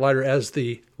cigarette lighter as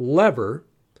the lever,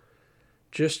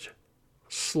 just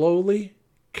slowly,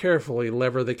 carefully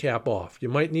lever the cap off. You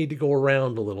might need to go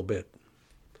around a little bit.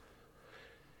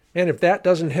 And if that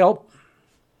doesn't help,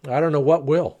 I don't know what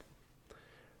will.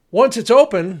 Once it's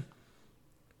open,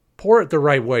 pour it the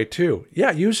right way too. Yeah,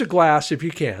 use a glass if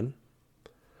you can.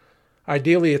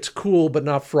 Ideally, it's cool but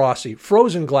not frosty.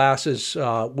 Frozen glasses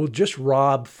will just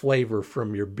rob flavor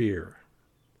from your beer.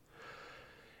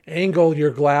 Angle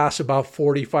your glass about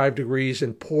 45 degrees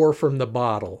and pour from the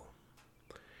bottle.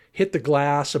 Hit the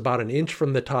glass about an inch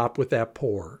from the top with that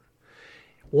pour.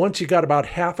 Once you got about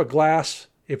half a glass,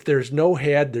 if there's no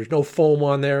head, there's no foam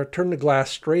on there, turn the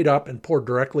glass straight up and pour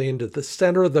directly into the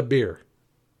center of the beer.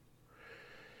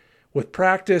 With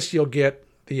practice, you'll get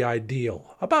the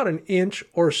ideal, about an inch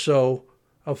or so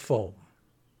of foam.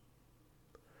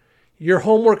 Your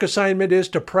homework assignment is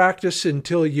to practice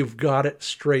until you've got it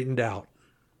straightened out.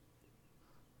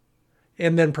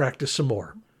 And then practice some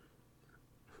more.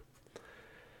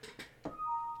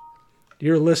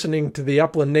 You're listening to the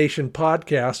Upland Nation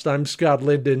podcast. I'm Scott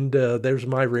Linden. There's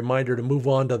my reminder to move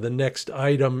on to the next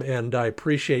item, and I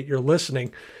appreciate your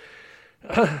listening.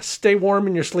 Stay warm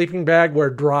in your sleeping bag.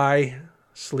 Wear dry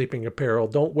sleeping apparel.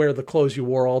 Don't wear the clothes you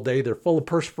wore all day. They're full of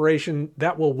perspiration.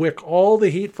 That will wick all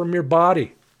the heat from your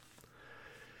body.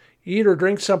 Eat or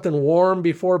drink something warm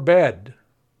before bed.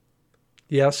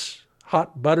 Yes,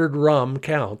 hot buttered rum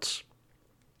counts.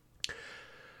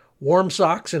 Warm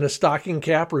socks and a stocking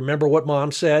cap. Remember what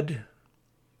Mom said?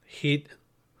 Heat.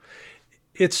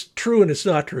 It's true and it's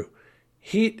not true.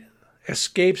 Heat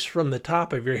escapes from the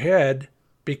top of your head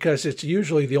because it's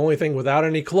usually the only thing without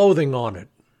any clothing on it.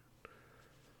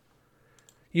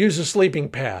 Use a sleeping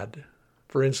pad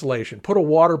for insulation. Put a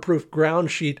waterproof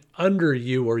ground sheet under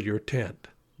you or your tent.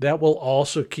 That will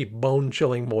also keep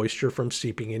bone-chilling moisture from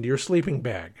seeping into your sleeping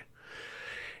bag.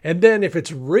 And then if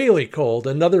it's really cold,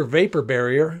 another vapor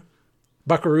barrier.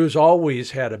 Buckaroos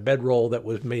always had a bedroll that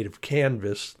was made of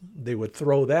canvas. They would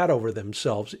throw that over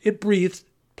themselves. It breathed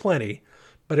plenty,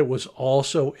 but it was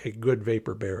also a good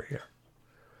vapor barrier.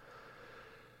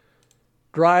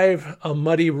 Drive a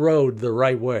muddy road the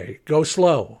right way. Go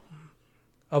slow.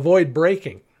 Avoid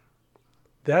braking.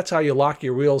 That's how you lock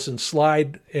your wheels and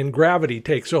slide, and gravity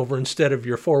takes over instead of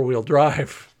your four-wheel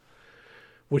drive,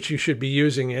 which you should be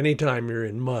using anytime you're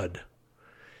in mud.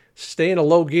 Stay in a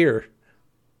low gear.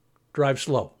 Drive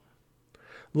slow.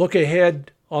 Look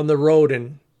ahead on the road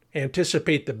and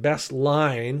anticipate the best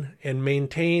line and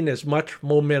maintain as much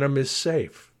momentum as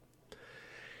safe.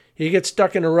 You get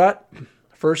stuck in a rut,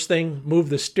 first thing, move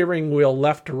the steering wheel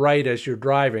left to right as you're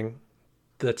driving.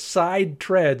 The side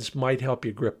treads might help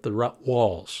you grip the rut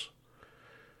walls.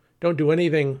 Don't do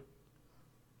anything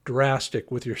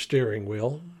drastic with your steering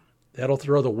wheel. That'll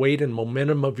throw the weight and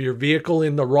momentum of your vehicle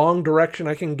in the wrong direction,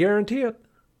 I can guarantee it.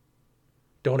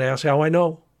 Don't ask how I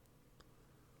know.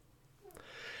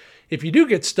 If you do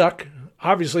get stuck,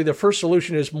 obviously the first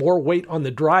solution is more weight on the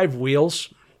drive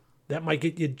wheels. That might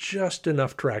get you just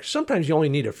enough traction. Sometimes you only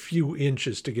need a few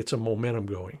inches to get some momentum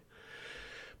going.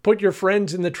 Put your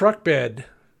friends in the truck bed.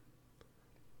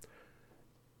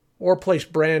 Or place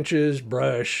branches,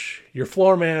 brush, your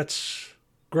floor mats,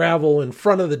 gravel in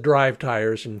front of the drive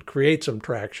tires and create some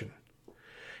traction.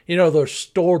 Those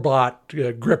store-bought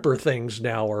gripper things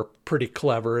now are pretty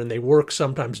clever, and they work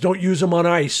sometimes. Don't use them on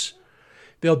ice.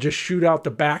 They'll just shoot out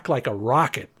the back like a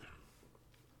rocket.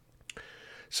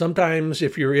 Sometimes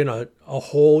if you're in a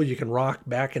hole, you can rock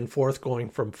back and forth going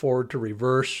from forward to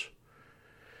reverse.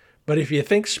 But if you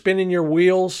think spinning your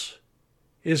wheels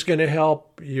is going to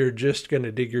help, you're just going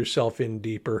to dig yourself in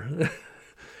deeper.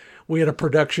 We had a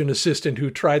production assistant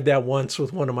who tried that once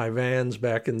with one of my vans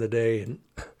back in the day, and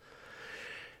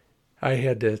I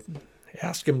had to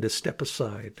ask him to step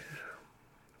aside.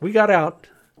 We got out,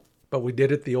 but we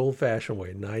did it the old-fashioned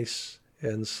way, nice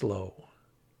and slow.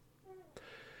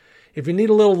 If you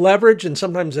need a little leverage, and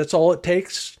sometimes that's all it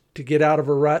takes, to get out of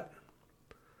a rut.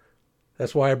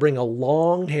 That's why I bring a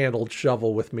long-handled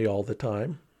shovel with me all the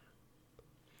time.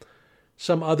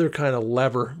 Some other kind of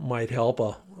lever might help,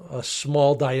 a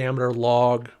small diameter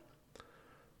log,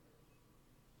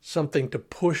 something to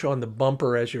push on the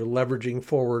bumper as you're leveraging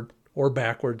forward or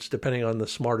backwards, depending on the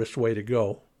smartest way to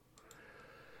go.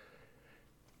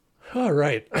 All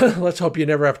right, let's hope you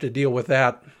never have to deal with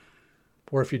that.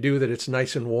 Or if you do, that it's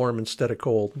nice and warm instead of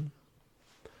cold.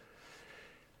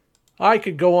 I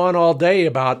could go on all day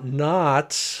about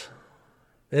knots,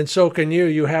 and so can you.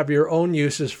 You have your own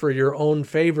uses for your own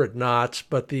favorite knots,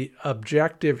 but the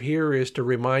objective here is to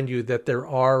remind you that there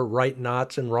are right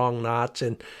knots and wrong knots,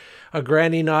 and a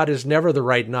granny knot is never the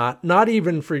right knot, not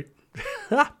even for,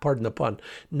 pardon the pun,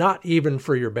 not even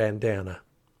for your bandana.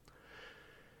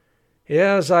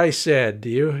 As I said,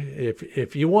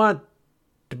 if you want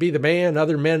to be the man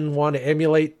other men want to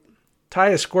emulate, tie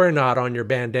a square knot on your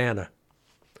bandana.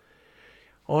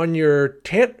 On your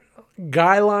tent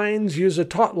guy lines, use a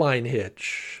taut line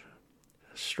hitch.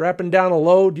 Strapping down a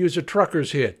load, use a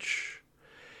trucker's hitch.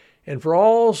 And for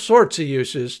all sorts of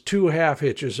uses, 2 half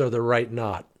hitches are the right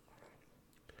knot.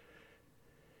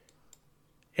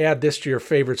 Add this to your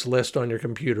favorites list on your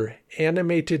computer,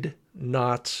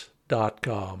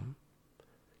 animatedknots.com.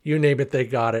 You name it, they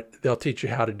got it. They'll teach you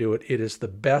how to do it. It is the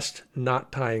best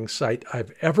knot tying site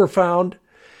I've ever found,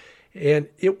 and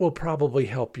it will probably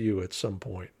help you at some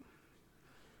point.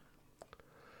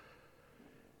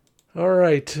 All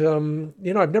right.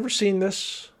 I've never seen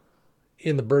this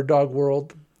in the bird dog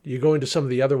world. You go into some of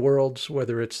the other worlds,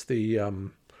 whether it's the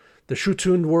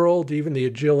Schutzhund world, even the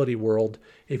agility world.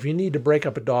 If you need to break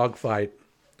up a dog fight,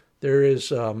 there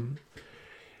is...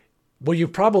 Well,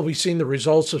 you've probably seen the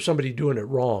results of somebody doing it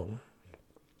wrong.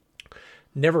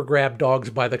 Never grab dogs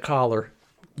by the collar.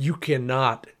 You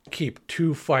cannot keep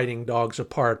 2 fighting dogs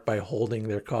apart by holding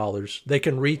their collars. They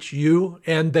can reach you,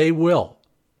 and they will.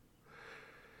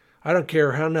 I don't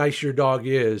care how nice your dog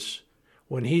is.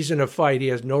 When he's in a fight, he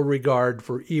has no regard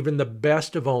for even the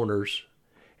best of owners,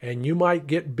 and you might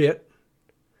get bit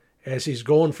as he's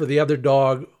going for the other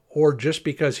dog, or just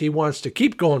because he wants to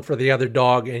keep going for the other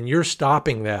dog, and you're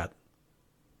stopping that.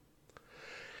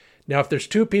 Now, if there's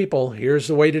 2 people, here's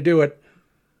the way to do it.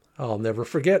 I'll never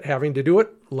forget having to do it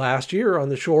last year on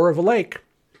the shore of a lake.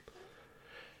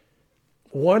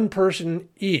 1 person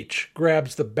each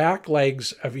grabs the back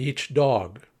legs of each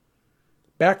dog.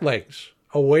 Back legs,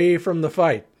 away from the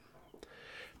fight.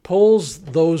 Pulls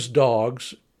those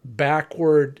dogs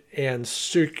backward and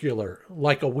circular,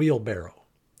 like a wheelbarrow.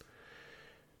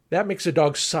 That makes a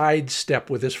dog sidestep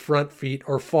with his front feet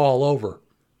or fall over.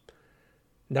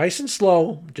 Nice and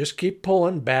slow, just keep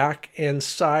pulling back and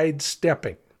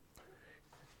sidestepping.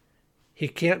 He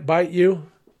can't bite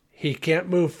you. He can't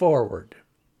move forward.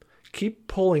 Keep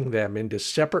pulling them into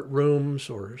separate rooms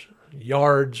or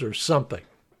yards or something.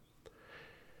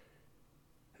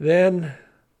 Then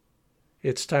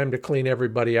it's time to clean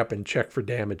everybody up and check for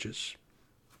damages.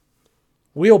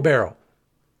 Wheelbarrow.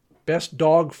 Best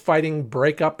dog fighting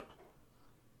breakup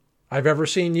I've ever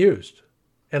seen used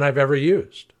and I've ever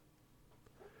used.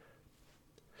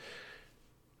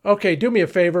 Okay, do me a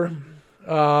favor.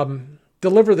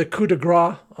 Deliver the coup de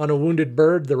grace on a wounded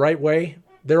bird the right way.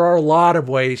 There are a lot of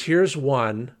ways. Here's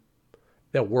one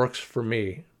that works for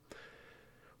me.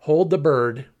 Hold the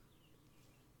bird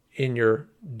in your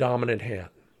dominant hand.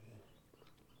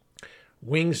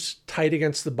 Wings tight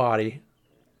against the body,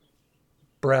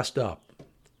 breast up.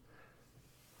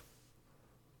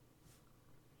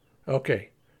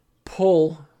 Okay,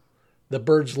 pull the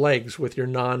bird's legs with your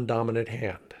non-dominant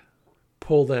hand.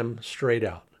 Pull them straight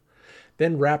out.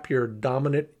 Then wrap your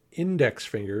dominant index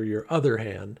finger, your other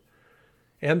hand,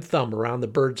 and thumb around the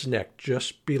bird's neck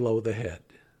just below the head.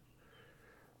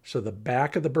 So the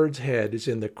back of the bird's head is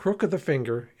in the crook of the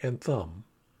finger and thumb.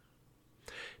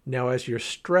 Now as you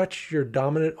stretch your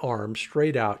dominant arm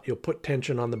straight out, you'll put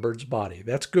tension on the bird's body.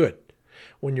 That's good.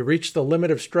 When you reach the limit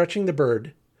of stretching the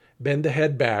bird, bend the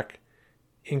head back,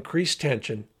 increase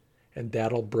tension, and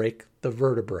that'll break the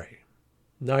vertebrae.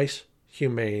 Nice,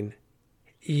 humane,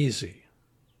 easy.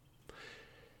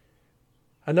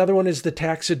 Another one is the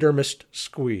taxidermist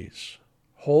squeeze.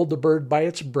 Hold the bird by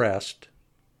its breast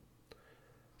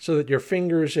so that your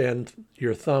fingers and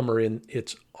your thumb are in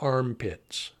its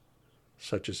armpits,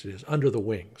 such as it is, under the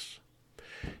wings.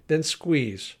 Then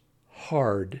squeeze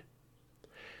hard.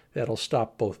 That'll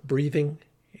stop both breathing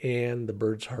and the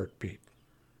bird's heartbeat.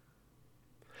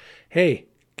 Hey,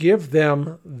 give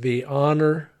them the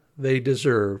honor they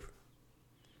deserve.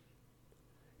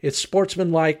 It's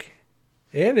sportsmanlike,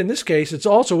 and in this case, it's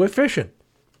also efficient.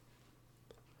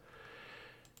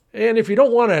 And if you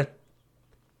don't want to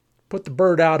put the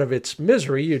bird out of its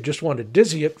misery, you just want to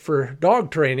dizzy it for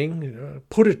dog training,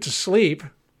 put it to sleep,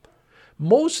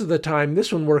 most of the time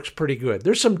this one works pretty good.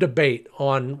 There's some debate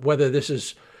on whether this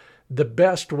is the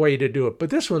best way to do it, but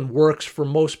this one works for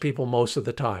most people most of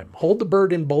the time. Hold the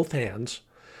bird in both hands.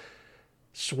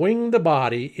 Swing the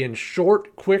body in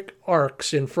short, quick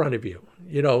arcs in front of you,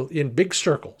 in big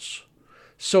circles,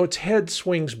 so its head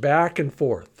swings back and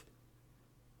forth.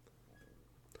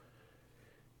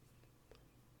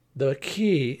 The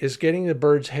key is getting the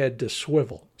bird's head to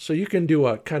swivel. So you can do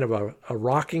a kind of a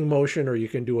rocking motion, or you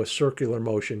can do a circular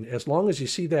motion, as long as you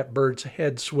see that bird's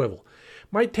head swivel.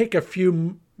 Might take a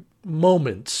few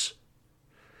moments,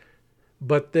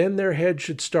 but then their head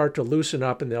should start to loosen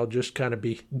up and they'll just kind of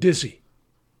be dizzy.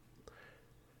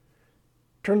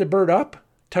 Turn the bird up,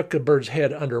 tuck the bird's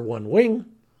head under one wing.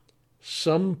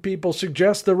 Some people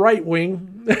suggest the right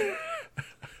wing.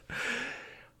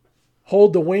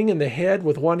 Hold the wing and the head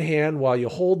with one hand while you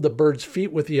hold the bird's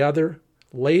feet with the other.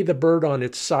 Lay the bird on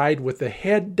its side with the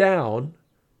head down,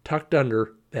 tucked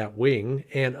under that wing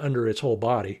and under its whole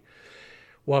body.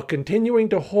 While continuing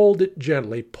to hold it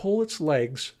gently, pull its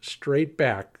legs straight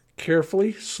back,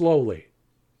 carefully, slowly.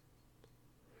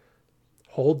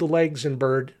 Hold the legs in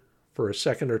bird for a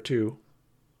second or two,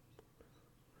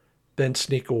 then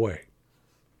sneak away.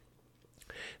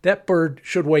 That bird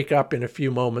should wake up in a few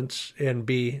moments and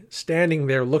be standing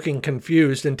there looking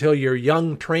confused until your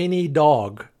young trainee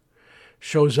dog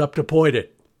shows up to point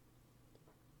it.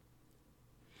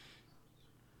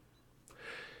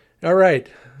 All right,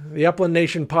 the Upland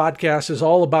Nation podcast is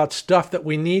all about stuff that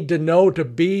we need to know to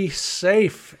be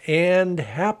safe and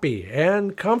happy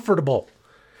and comfortable.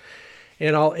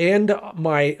 And I'll end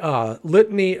my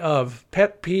litany of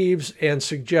pet peeves and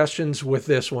suggestions with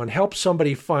this one. Help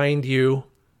somebody find you.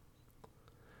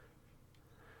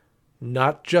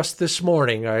 Not just this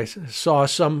morning. I saw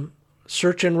some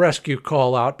search and rescue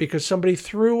call out because somebody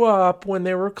threw up when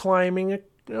they were climbing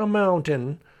a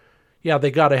mountain. Yeah,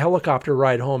 they got a helicopter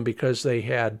ride home because they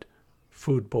had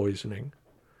food poisoning.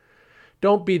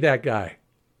 Don't be that guy.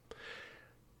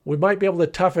 We might be able to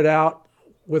tough it out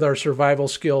with our survival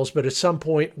skills, but at some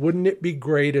point, wouldn't it be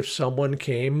great if someone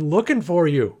came looking for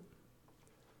you?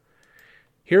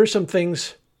 Here are some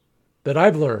things that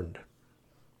I've learned.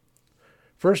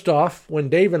 First off, when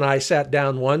Dave and I sat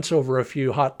down once over a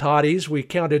few hot toddies, we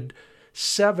counted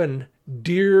 7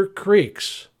 Deer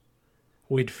Creeks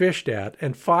we'd fished at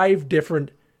and 5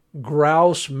 different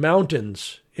grouse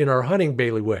mountains in our hunting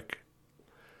bailiwick.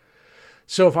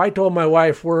 So if I told my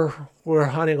wife we're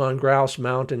hunting on Grouse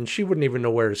Mountain, she wouldn't even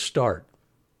know where to start.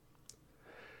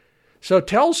 So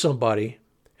tell somebody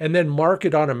and then mark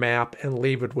it on a map and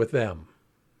leave it with them.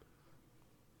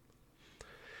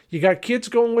 You got kids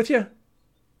going with you?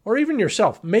 Or even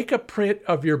yourself, make a print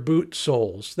of your boot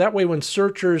soles. That way when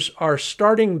searchers are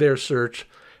starting their search,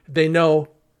 they know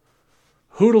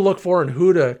who to look for and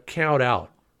who to count out.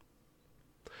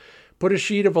 Put a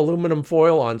sheet of aluminum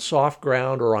foil on soft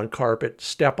ground or on carpet.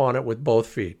 Step on it with both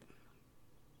feet.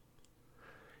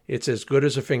 It's as good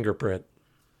as a fingerprint.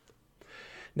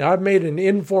 Now, I've made an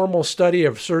informal study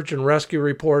of search and rescue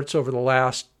reports over the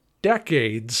last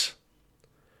decades.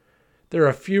 There are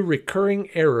a few recurring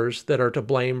errors that are to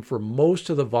blame for most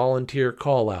of the volunteer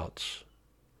call-outs.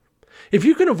 If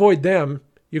you can avoid them,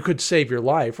 you could save your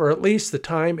life, or at least the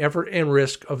time, effort, and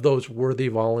risk of those worthy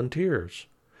volunteers.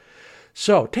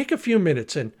 So take a few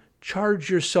minutes and charge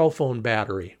your cell phone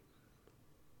battery.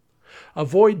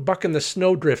 Avoid bucking the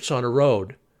snowdrifts on a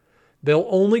road. They'll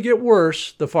only get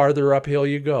worse the farther uphill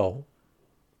you go.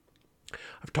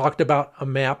 I've talked about a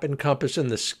map and compass and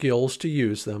the skills to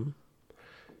use them.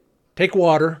 Take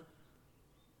water.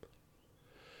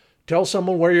 Tell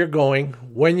someone where you're going,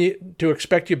 to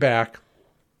expect you back.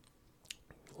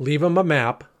 Leave them a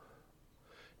map.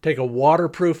 Take a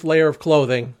waterproof layer of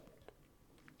clothing.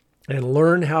 And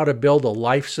learn how to build a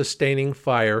life-sustaining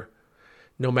fire,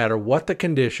 no matter what the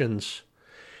conditions,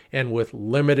 and with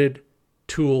limited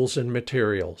tools and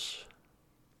materials.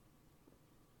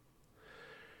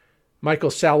 Michael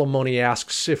Salamoni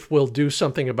asks if we'll do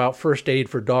something about first aid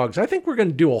for dogs. I think we're going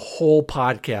to do a whole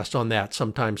podcast on that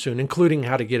sometime soon, including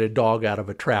how to get a dog out of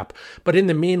a trap. But in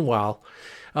the meanwhile,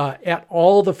 at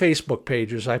all the Facebook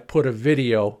pages, I put a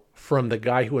video from the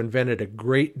guy who invented a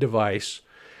great device.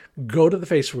 Go to the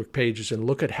Facebook pages and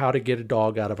look at how to get a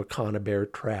dog out of a conibear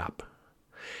trap.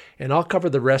 And I'll cover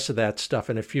the rest of that stuff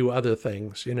and a few other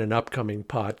things in an upcoming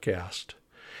podcast.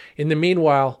 In the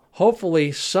meanwhile,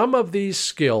 hopefully some of these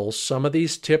skills, some of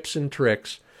these tips and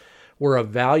tricks were of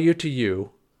value to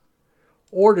you,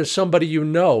 or to somebody you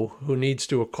know who needs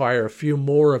to acquire a few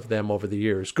more of them over the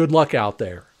years. Good luck out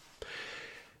there.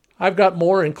 I've got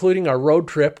more, including our road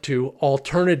trip to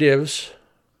alternatives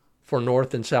for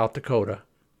North and South Dakota,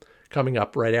 coming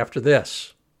up right after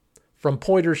this. From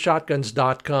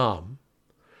PointerShotguns.com.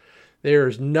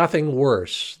 There's nothing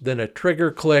worse than a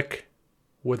trigger click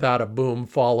without a boom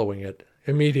following it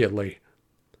immediately.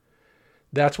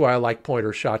 That's why I like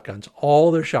Pointer Shotguns.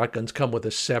 All their shotguns come with a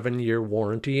 7-year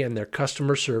warranty, and their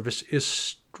customer service is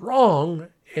strong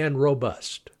and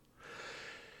robust.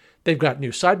 They've got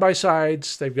new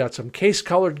side-by-sides. They've got some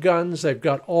case-colored guns. They've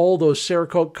got all those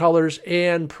Cerakote colors,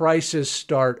 and prices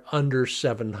start under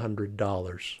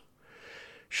 $700.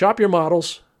 Shop your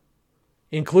models,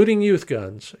 including youth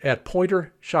guns, at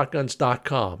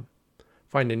PointerShotguns.com.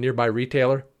 Find a nearby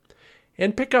retailer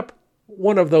and pick up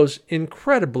one of those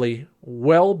incredibly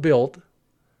well-built,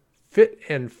 fit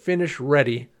and finish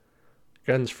ready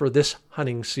guns for this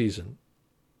hunting season.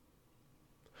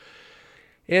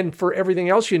 And for everything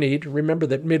else you need, remember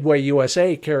that Midway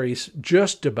USA carries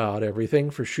just about everything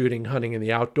for shooting, hunting, and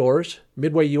the outdoors.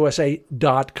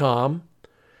 MidwayUSA.com.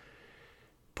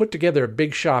 Put together a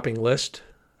big shopping list.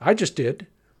 I just did.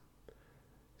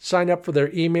 Sign up for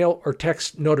their email or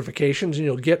text notifications, and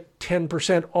you'll get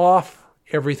 10% off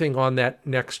everything on that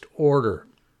next order.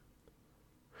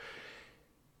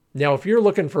 Now, if you're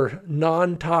looking for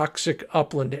non-toxic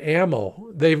upland ammo,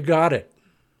 they've got it.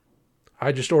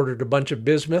 I just ordered a bunch of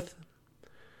bismuth.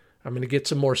 I'm going to get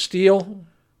some more steel.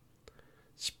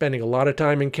 Spending a lot of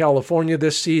time in California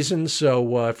this season,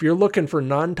 so if you're looking for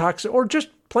non-toxic or just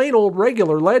plain old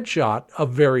regular lead shot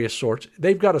of various sorts,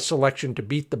 they've got a selection to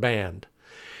beat the band.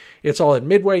 It's all at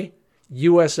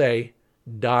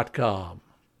MidwayUSA.com.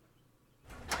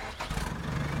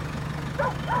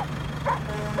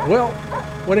 Well,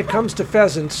 when it comes to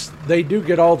pheasants, they do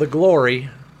get all the glory.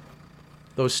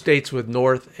 Those states with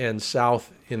North and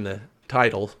South in the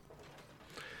title.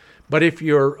 But if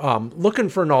you're looking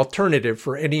for an alternative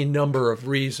for any number of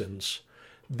reasons,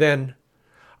 then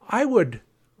I would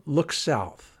look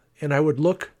south, and I would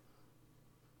look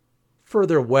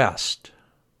further west.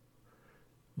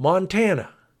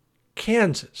 Montana,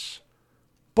 Kansas,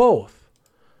 both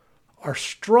are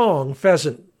strong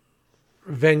pheasant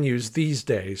venues these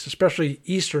days, especially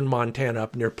eastern Montana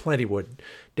up near Plentywood.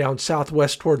 Down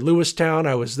southwest toward Lewistown,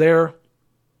 I was there.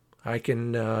 I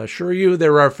can assure you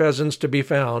there are pheasants to be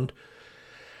found.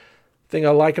 Thing I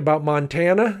like about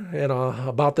Montana and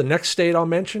about the next state I'll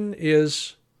mention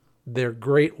is their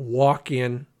great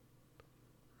walk-in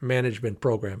management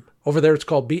program. Over there it's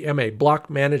called BMA, Block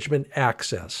Management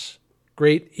Access.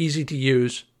 Great, easy to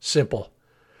use, simple.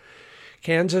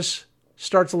 Kansas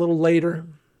starts a little later.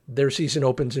 Their season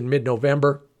opens in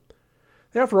mid-November.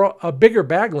 They offer a bigger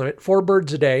bag limit, 4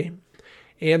 birds a day,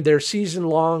 and their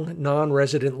season-long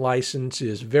non-resident license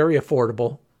is very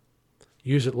affordable.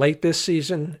 Use it late this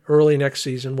season, early next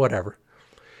season, whatever.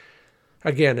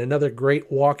 Again, another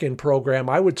great walk-in program.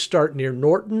 I would start near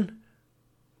Norton,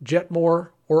 Jetmore,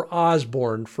 or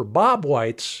Osborne for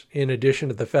bobwhites in addition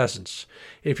to the pheasants.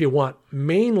 If you want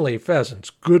mainly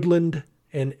pheasants, Goodland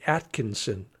and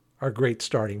Atkinson are great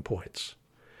starting points.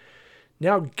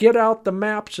 Now get out the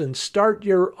maps and start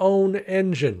your own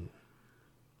engine.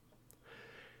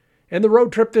 And the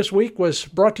road trip this week was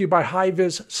brought to you by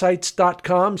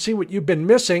HiVizSights.com. See what you've been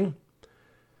missing?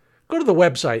 Go to the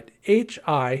website,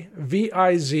 HIVIZ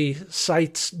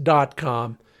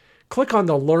Click on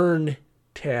the Learn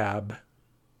tab.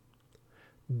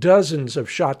 Dozens of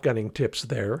shotgunning tips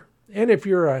there. And if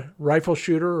you're a rifle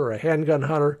shooter or a handgun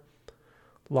hunter,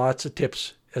 lots of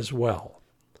tips as well.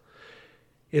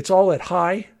 It's all at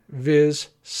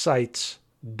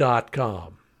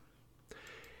HiVizSights.com.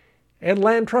 And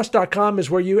LandTrust.com is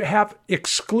where you have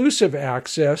exclusive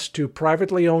access to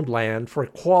privately owned land for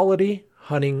quality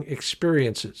hunting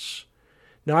experiences.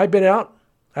 Now, I've been out,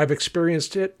 I've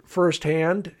experienced it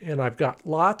firsthand, and I've got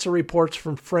lots of reports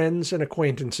from friends and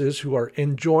acquaintances who are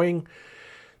enjoying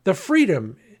the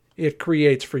freedom it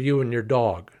creates for you and your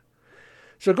dog.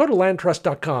 So go to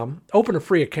LandTrust.com, open a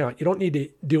free account. You don't need to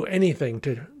do anything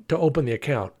to open the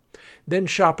account. Then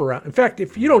shop around. In fact,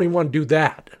 if you don't even want to do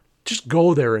that, just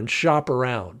go there and shop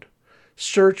around.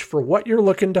 Search for what you're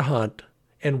looking to hunt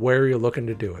and where you're looking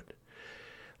to do it.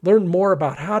 Learn more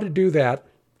about how to do that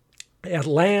at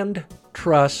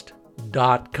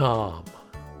LandTrust.com.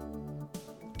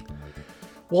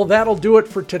 Well, that'll do it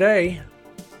for today.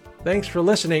 Thanks for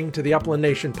listening to the Upland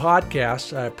Nation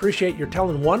podcast. I appreciate your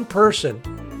telling one person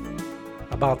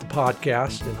about the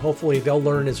podcast, and hopefully they'll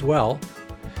learn as well.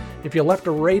 If you left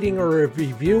a rating or a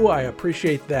review, I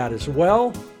appreciate that as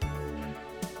well.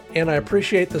 And I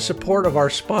appreciate the support of our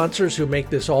sponsors who make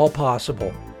this all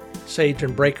possible. Sage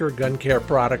and Breaker Gun Care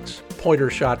Products, Pointer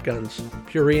Shotguns,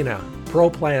 Purina,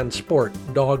 ProPlan Sport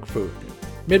Dog Food,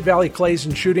 Mid-Valley Clays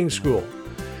and Shooting School,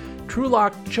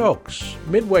 TrueLock Chokes,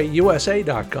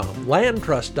 MidwayUSA.com,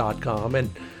 LandTrust.com, and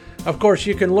of course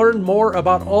you can learn more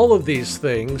about all of these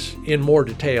things in more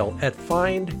detail at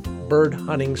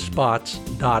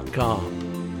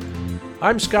FindBirdHuntingSpots.com.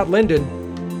 I'm Scott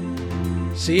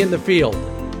Linden. See you in the field.